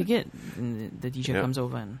raise a ticket, and the teacher comes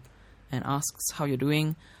over and asks how you're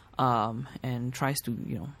doing, and tries to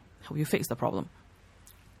help you fix the problem.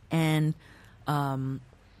 And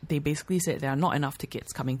they basically said there are not enough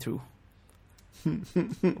tickets coming through.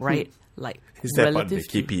 Right? Like, is that part of the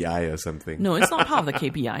KPI or something? No, it's not part of the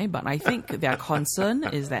KPI, but I think their concern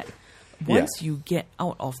is that once you get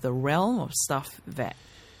out of the realm of stuff that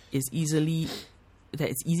it's easy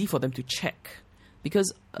for them to check,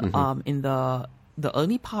 because in the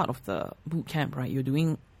early part of the boot camp, right, you're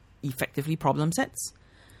doing effectively problem sets,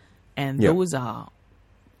 and those are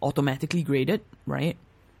automatically graded, right?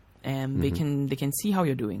 And they can see how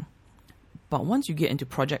you're doing. But once you get into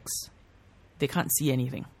projects, they can't see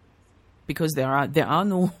anything, because there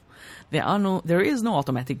is no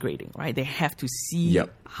automatic grading, right? They have to see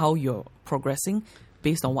how you're progressing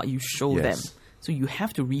based on what you show them. So you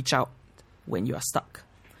have to reach out when you are stuck.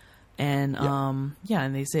 And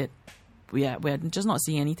and they said, we're just not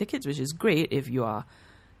seeing any tickets, which is great if you are,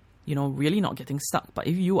 really not getting stuck. But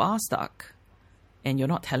if you are stuck and you're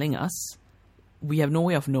not telling us, we have no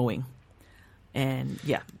way of knowing. And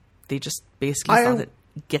they just basically started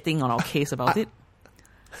getting on our case about it.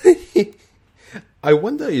 I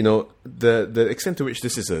wonder, the extent to which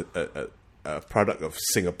this is a product of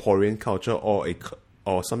Singaporean culture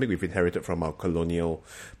or something we've inherited from our colonial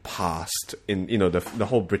past. In the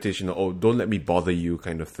whole British, don't let me bother you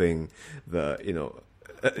kind of thing. The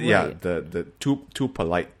too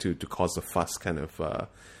polite to cause a fuss kind of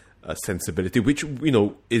sensibility, which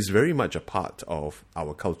is very much a part of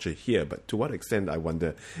our culture here. But to what extent, I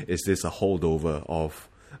wonder, is this a holdover of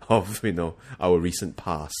our recent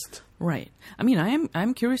past? Right. I mean,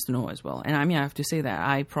 I'm curious to know as well. And I mean, I have to say that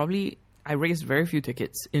I raised very few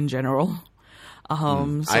tickets in general.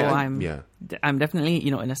 I'm definitely,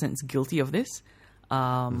 in a sense, guilty of this.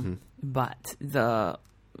 But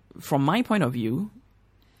from my point of view,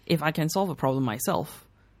 if I can solve a problem myself,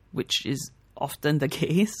 which is often the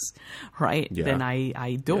case, right? Then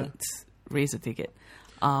I don't raise a ticket.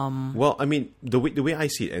 Well, I mean, the way I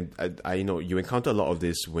see it, and I you encounter a lot of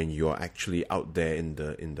this when you're actually out there in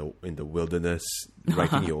the wilderness,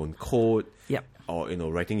 writing your own code, or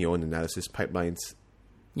writing your own analysis pipelines.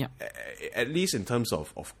 Yeah. At least in terms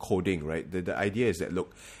of coding, right? The idea is that,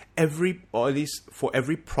 look, or at least for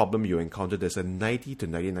every problem you encounter, there's a 90 to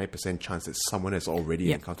 99% chance that someone has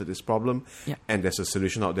already encountered this problem, and there's a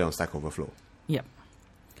solution out there on Stack Overflow. Yeah.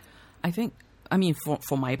 I think,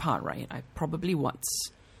 for my part, right, I probably where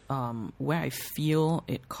I feel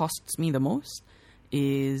it costs me the most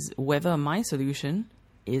is whether my solution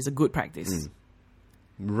is a good practice.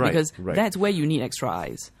 Right. Because that's where you need extra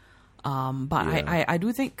eyes. But I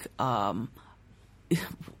do think,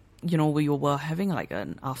 we were having like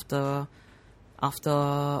an after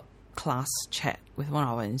class chat with one of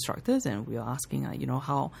our instructors, and we were asking,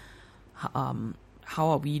 how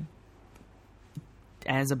are we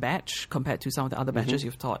as a batch compared to some of the other batches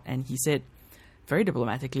you've taught? And he said, very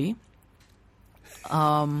diplomatically,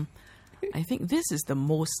 I think this is the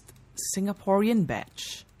most Singaporean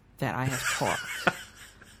batch that I have taught,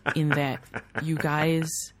 in that you guys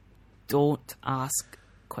don't ask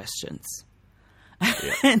questions.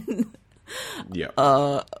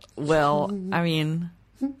 Well, I mean,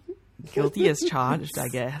 guilty as charged, I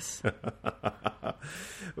guess.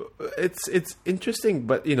 It's interesting,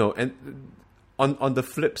 but and on the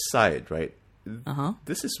flip side, right?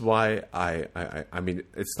 This is why I mean,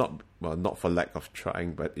 it's not for lack of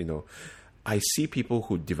trying, but I see people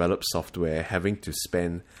who develop software having to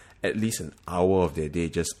spend at least an hour of their day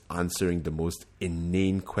just answering the most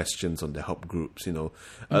inane questions on the help groups.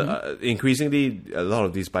 Increasingly, a lot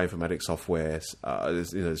of these bioinformatics softwares,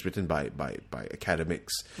 is written by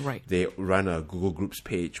academics. Right. They run a Google Groups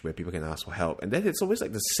page where people can ask for help, and then it's always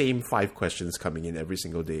like the same 5 questions coming in every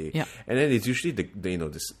single day. Yeah. And then it's usually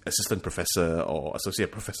this assistant professor or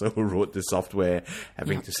associate professor who wrote this software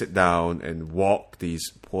having to sit down and walk these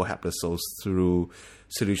poor helpless souls through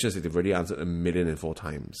solutions that they've already answered 1,004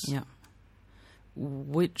 times. Yeah.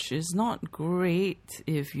 which is not great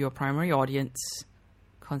if your primary audience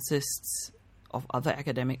consists of other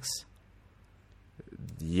academics.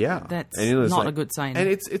 Yeah, That's and, it's not a good sign. And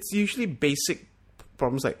it's usually basic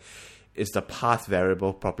problems like, is the path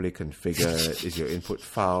variable properly configured? Is your input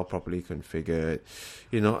file properly configured?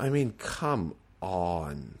 I mean, come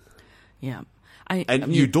on. Yeah. I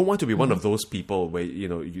mean, you don't want to be one of those people where,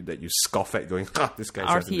 that you scoff at going, this guy's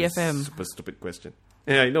asking this RTFM. super stupid question.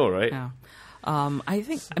 Yeah, I know, right? Yeah. I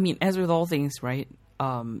think, as with all things, right,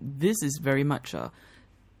 this is very much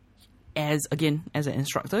as an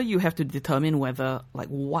instructor, you have to determine whether,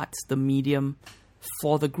 what's the medium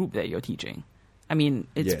for the group that you're teaching. I mean,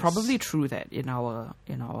 it's probably true that in our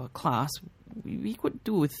class, we could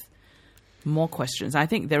do with more questions. I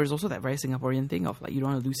think there is also that very Singaporean thing of, you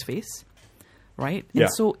don't want to lose face, right? Yeah.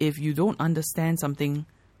 And so if you don't understand something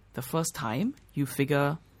the first time, you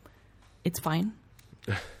figure it's fine.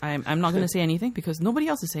 I'm not going to say anything because nobody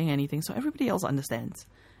else is saying anything, so everybody else understands.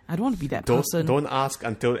 I don't want to be that person. Don't ask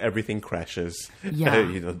until everything crashes. Yeah.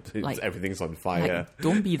 Everything's on fire.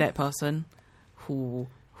 Don't be that person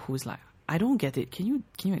who's like, I don't get it. Can you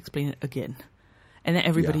explain it again? And then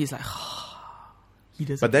everybody is like, he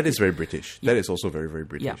doesn't. But that is very British. Yeah. That is also very, very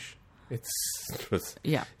British.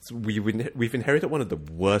 Yeah. We've inherited one of the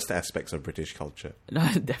worst aspects of British culture.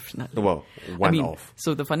 Definitely. Well,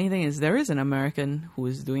 So the funny thing is, there is an American who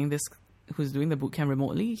is doing the bootcamp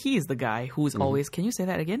remotely. He is the guy who's always, can you say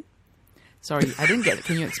that again? Sorry, I didn't get it.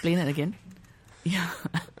 Can you explain it again? Yeah.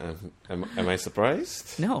 Am I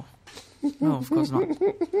surprised? No, of course not.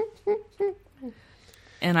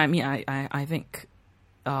 And I think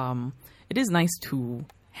it is nice to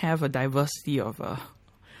have a diversity of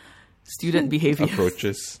student behavior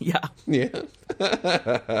approaches. Yeah.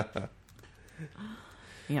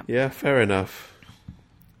 Yeah, fair enough.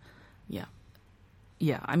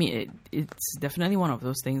 Yeah. I mean, it's definitely one of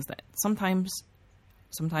those things that sometimes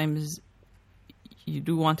you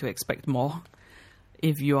do want to expect more.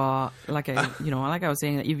 If you are like I was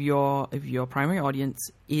saying, if your primary audience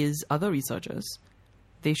is other researchers,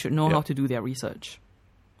 they should know how to do their research.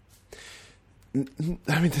 I mean,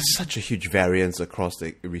 there's such a huge variance across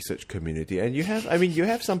the research community, and you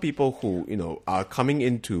have some people who are coming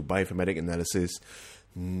into bioinformatic analysis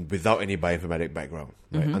without any bioinformatic background,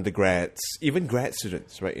 right? Undergrads, even grad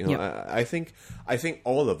students, right? I think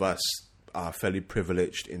all of us are fairly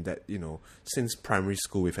privileged in that, since primary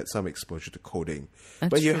school we've had some exposure to coding. That's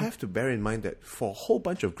but you true. have to bear in mind that for a whole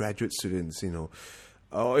bunch of graduate students,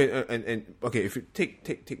 okay, if you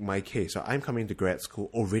take my case, I'm coming to grad school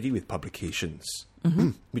already with publications,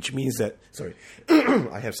 which means that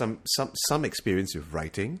I have some experience with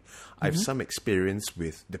writing. I have some experience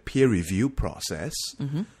with the peer review process,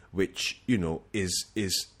 which is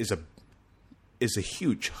a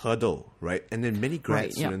huge hurdle, right? And then many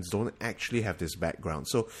grad students don't actually have this background,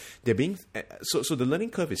 so they're being so the learning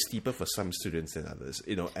curve is steeper for some students than others.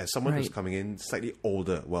 As someone who's coming in slightly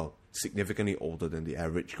older, significantly older than the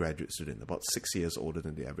average graduate student, about 6 years older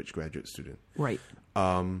than the average graduate student. Right.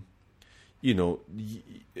 You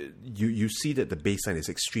see that the baseline is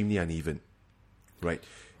extremely uneven, right?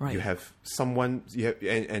 Right. You have someone,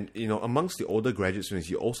 and amongst the older graduate students,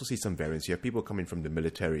 you also see some variance. You have people coming from the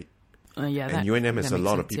military. And UNM has a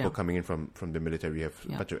lot of people coming in from the military. You have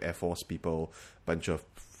a bunch of Air Force people, a bunch of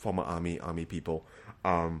former Army people.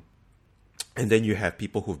 And then you have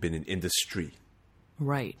people who've been in industry.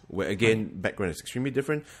 Right. Where, again, background is extremely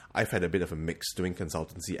different. I've had a bit of a mix doing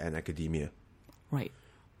consultancy and academia. Right.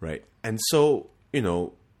 Right. And so,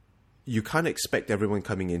 you can't expect everyone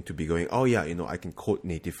coming in to be going, oh yeah, I can code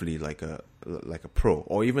natively like a pro,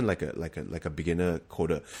 or even like a beginner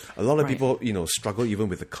coder. A lot of people, struggle even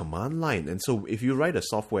with the command line. And so if you write a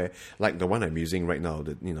software like the one I'm using right now,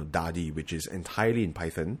 the Dadi, which is entirely in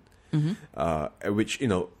Python, which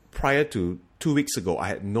prior to 2 weeks ago, I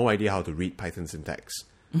had no idea how to read Python syntax.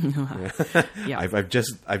 I've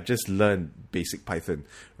just learned basic Python,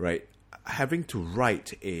 right? Having to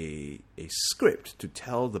write a script to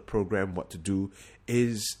tell the program what to do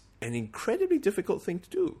is an incredibly difficult thing to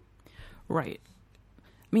do. Right.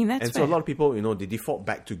 I mean, that's and so a lot of people, they default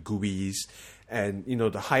back to GUIs, and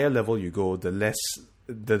the higher level you go, the less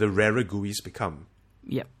the rarer GUIs become.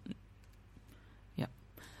 Yep. I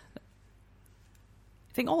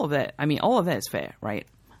think all of that is fair, right?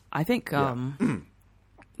 I think the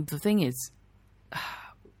thing is,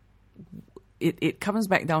 it comes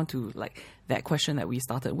back down to like that question that we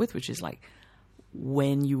started with, which is like,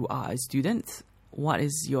 when you are a student, what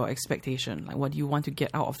is your expectation? Like, what do you want to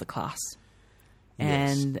get out of the class?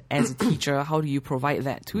 And as a teacher, how do you provide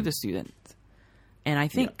that to the student? And I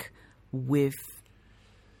think with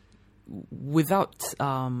without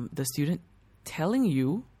the student telling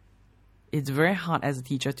you, it's very hard as a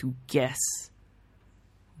teacher to guess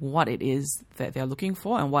what it is that they're looking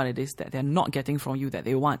for and what it is that they're not getting from you that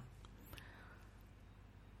they want.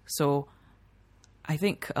 So I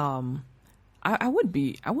think I would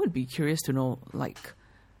be curious to know, like,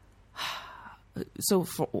 so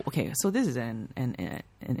this is an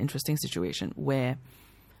interesting situation where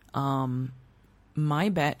my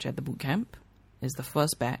batch at the bootcamp is the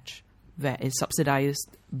first batch that is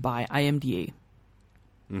subsidized by IMDA.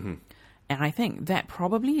 Mm-hmm. And I think that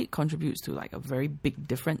probably contributes to like a very big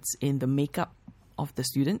difference in the makeup of the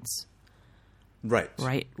students. Right.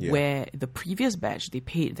 Yeah. Where the previous batch, they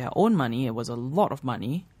paid their own money. It was a lot of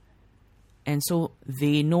money. And so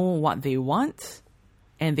they know what they want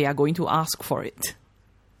and they are going to ask for it.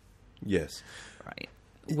 Yes. Right.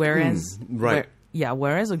 Whereas, right.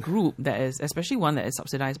 Whereas a group that is, especially one that is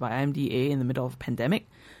subsidized by IMDA in the middle of a pandemic,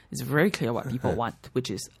 is very clear what people want, which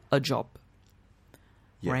is a job.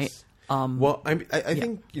 Yes. Right. Well, I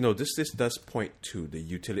think, this does point to the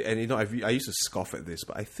utility, and I used to scoff at this,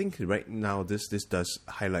 but I think right now this does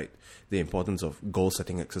highlight the importance of goal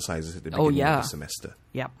setting exercises at the beginning of the semester.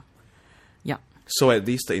 Yep. So at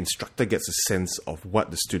least the instructor gets a sense of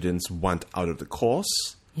what the students want out of the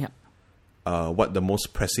course. Yep. What the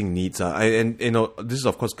most pressing needs are, and this is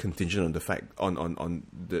of course contingent on the fact on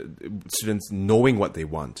the students knowing what they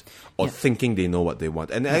want or thinking they know what they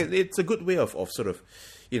want, and it's a good way of sort of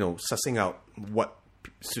sussing out what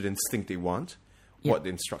students think they want, what the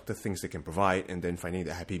instructor thinks they can provide, and then finding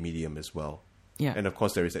the happy medium as well. Yeah. And of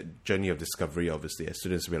course there is that journey of discovery, obviously, as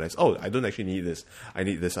students realize, oh, I don't actually need this, I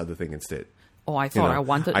need this other thing instead. Oh, I thought I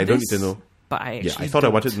wanted I don't need to know. But I thought I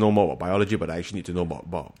wanted to know more about biology, but I actually need to know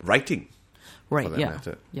about writing. Right, for that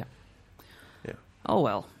matter. Yeah. Yeah. Oh,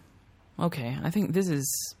 well. Okay, I think this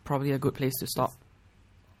is probably a good place to stop.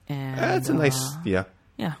 And It's a nice, Yeah.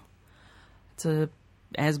 It's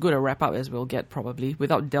as good a wrap-up as we'll get, probably,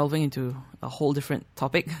 without delving into a whole different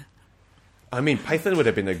topic. I mean, Python would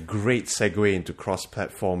have been a great segue into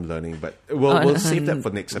cross-platform learning, but we'll save that for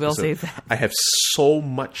next episode. We'll save that. I have so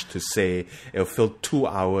much to say. It'll fill 2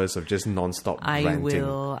 hours of just non-stop ranting.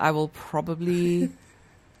 I will probably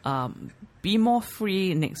be more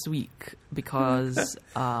free next week because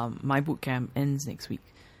my bootcamp ends next week.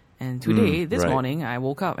 And today, this morning, I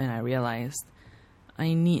woke up and I realized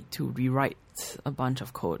I need to rewrite a bunch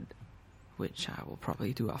of code, which I will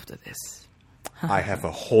probably do after this. I have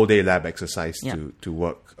a whole day lab exercise to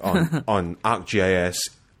work on ArcGIS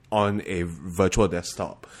on a virtual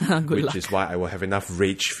desktop, which is why I will have enough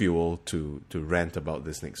rage fuel to rant about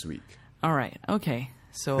this next week. All right. Okay.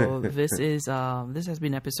 So this has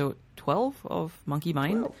been episode 12 of Monkey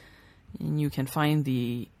Mind. And you can find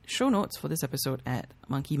the show notes for this episode at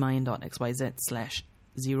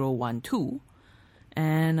monkeymind.xyz/012.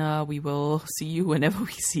 And we will see you whenever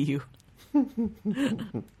we see you.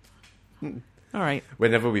 All right.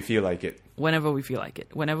 Whenever we feel like it. Whenever we feel like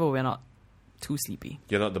it. Whenever we're not too sleepy.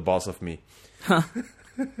 You're not the boss of me.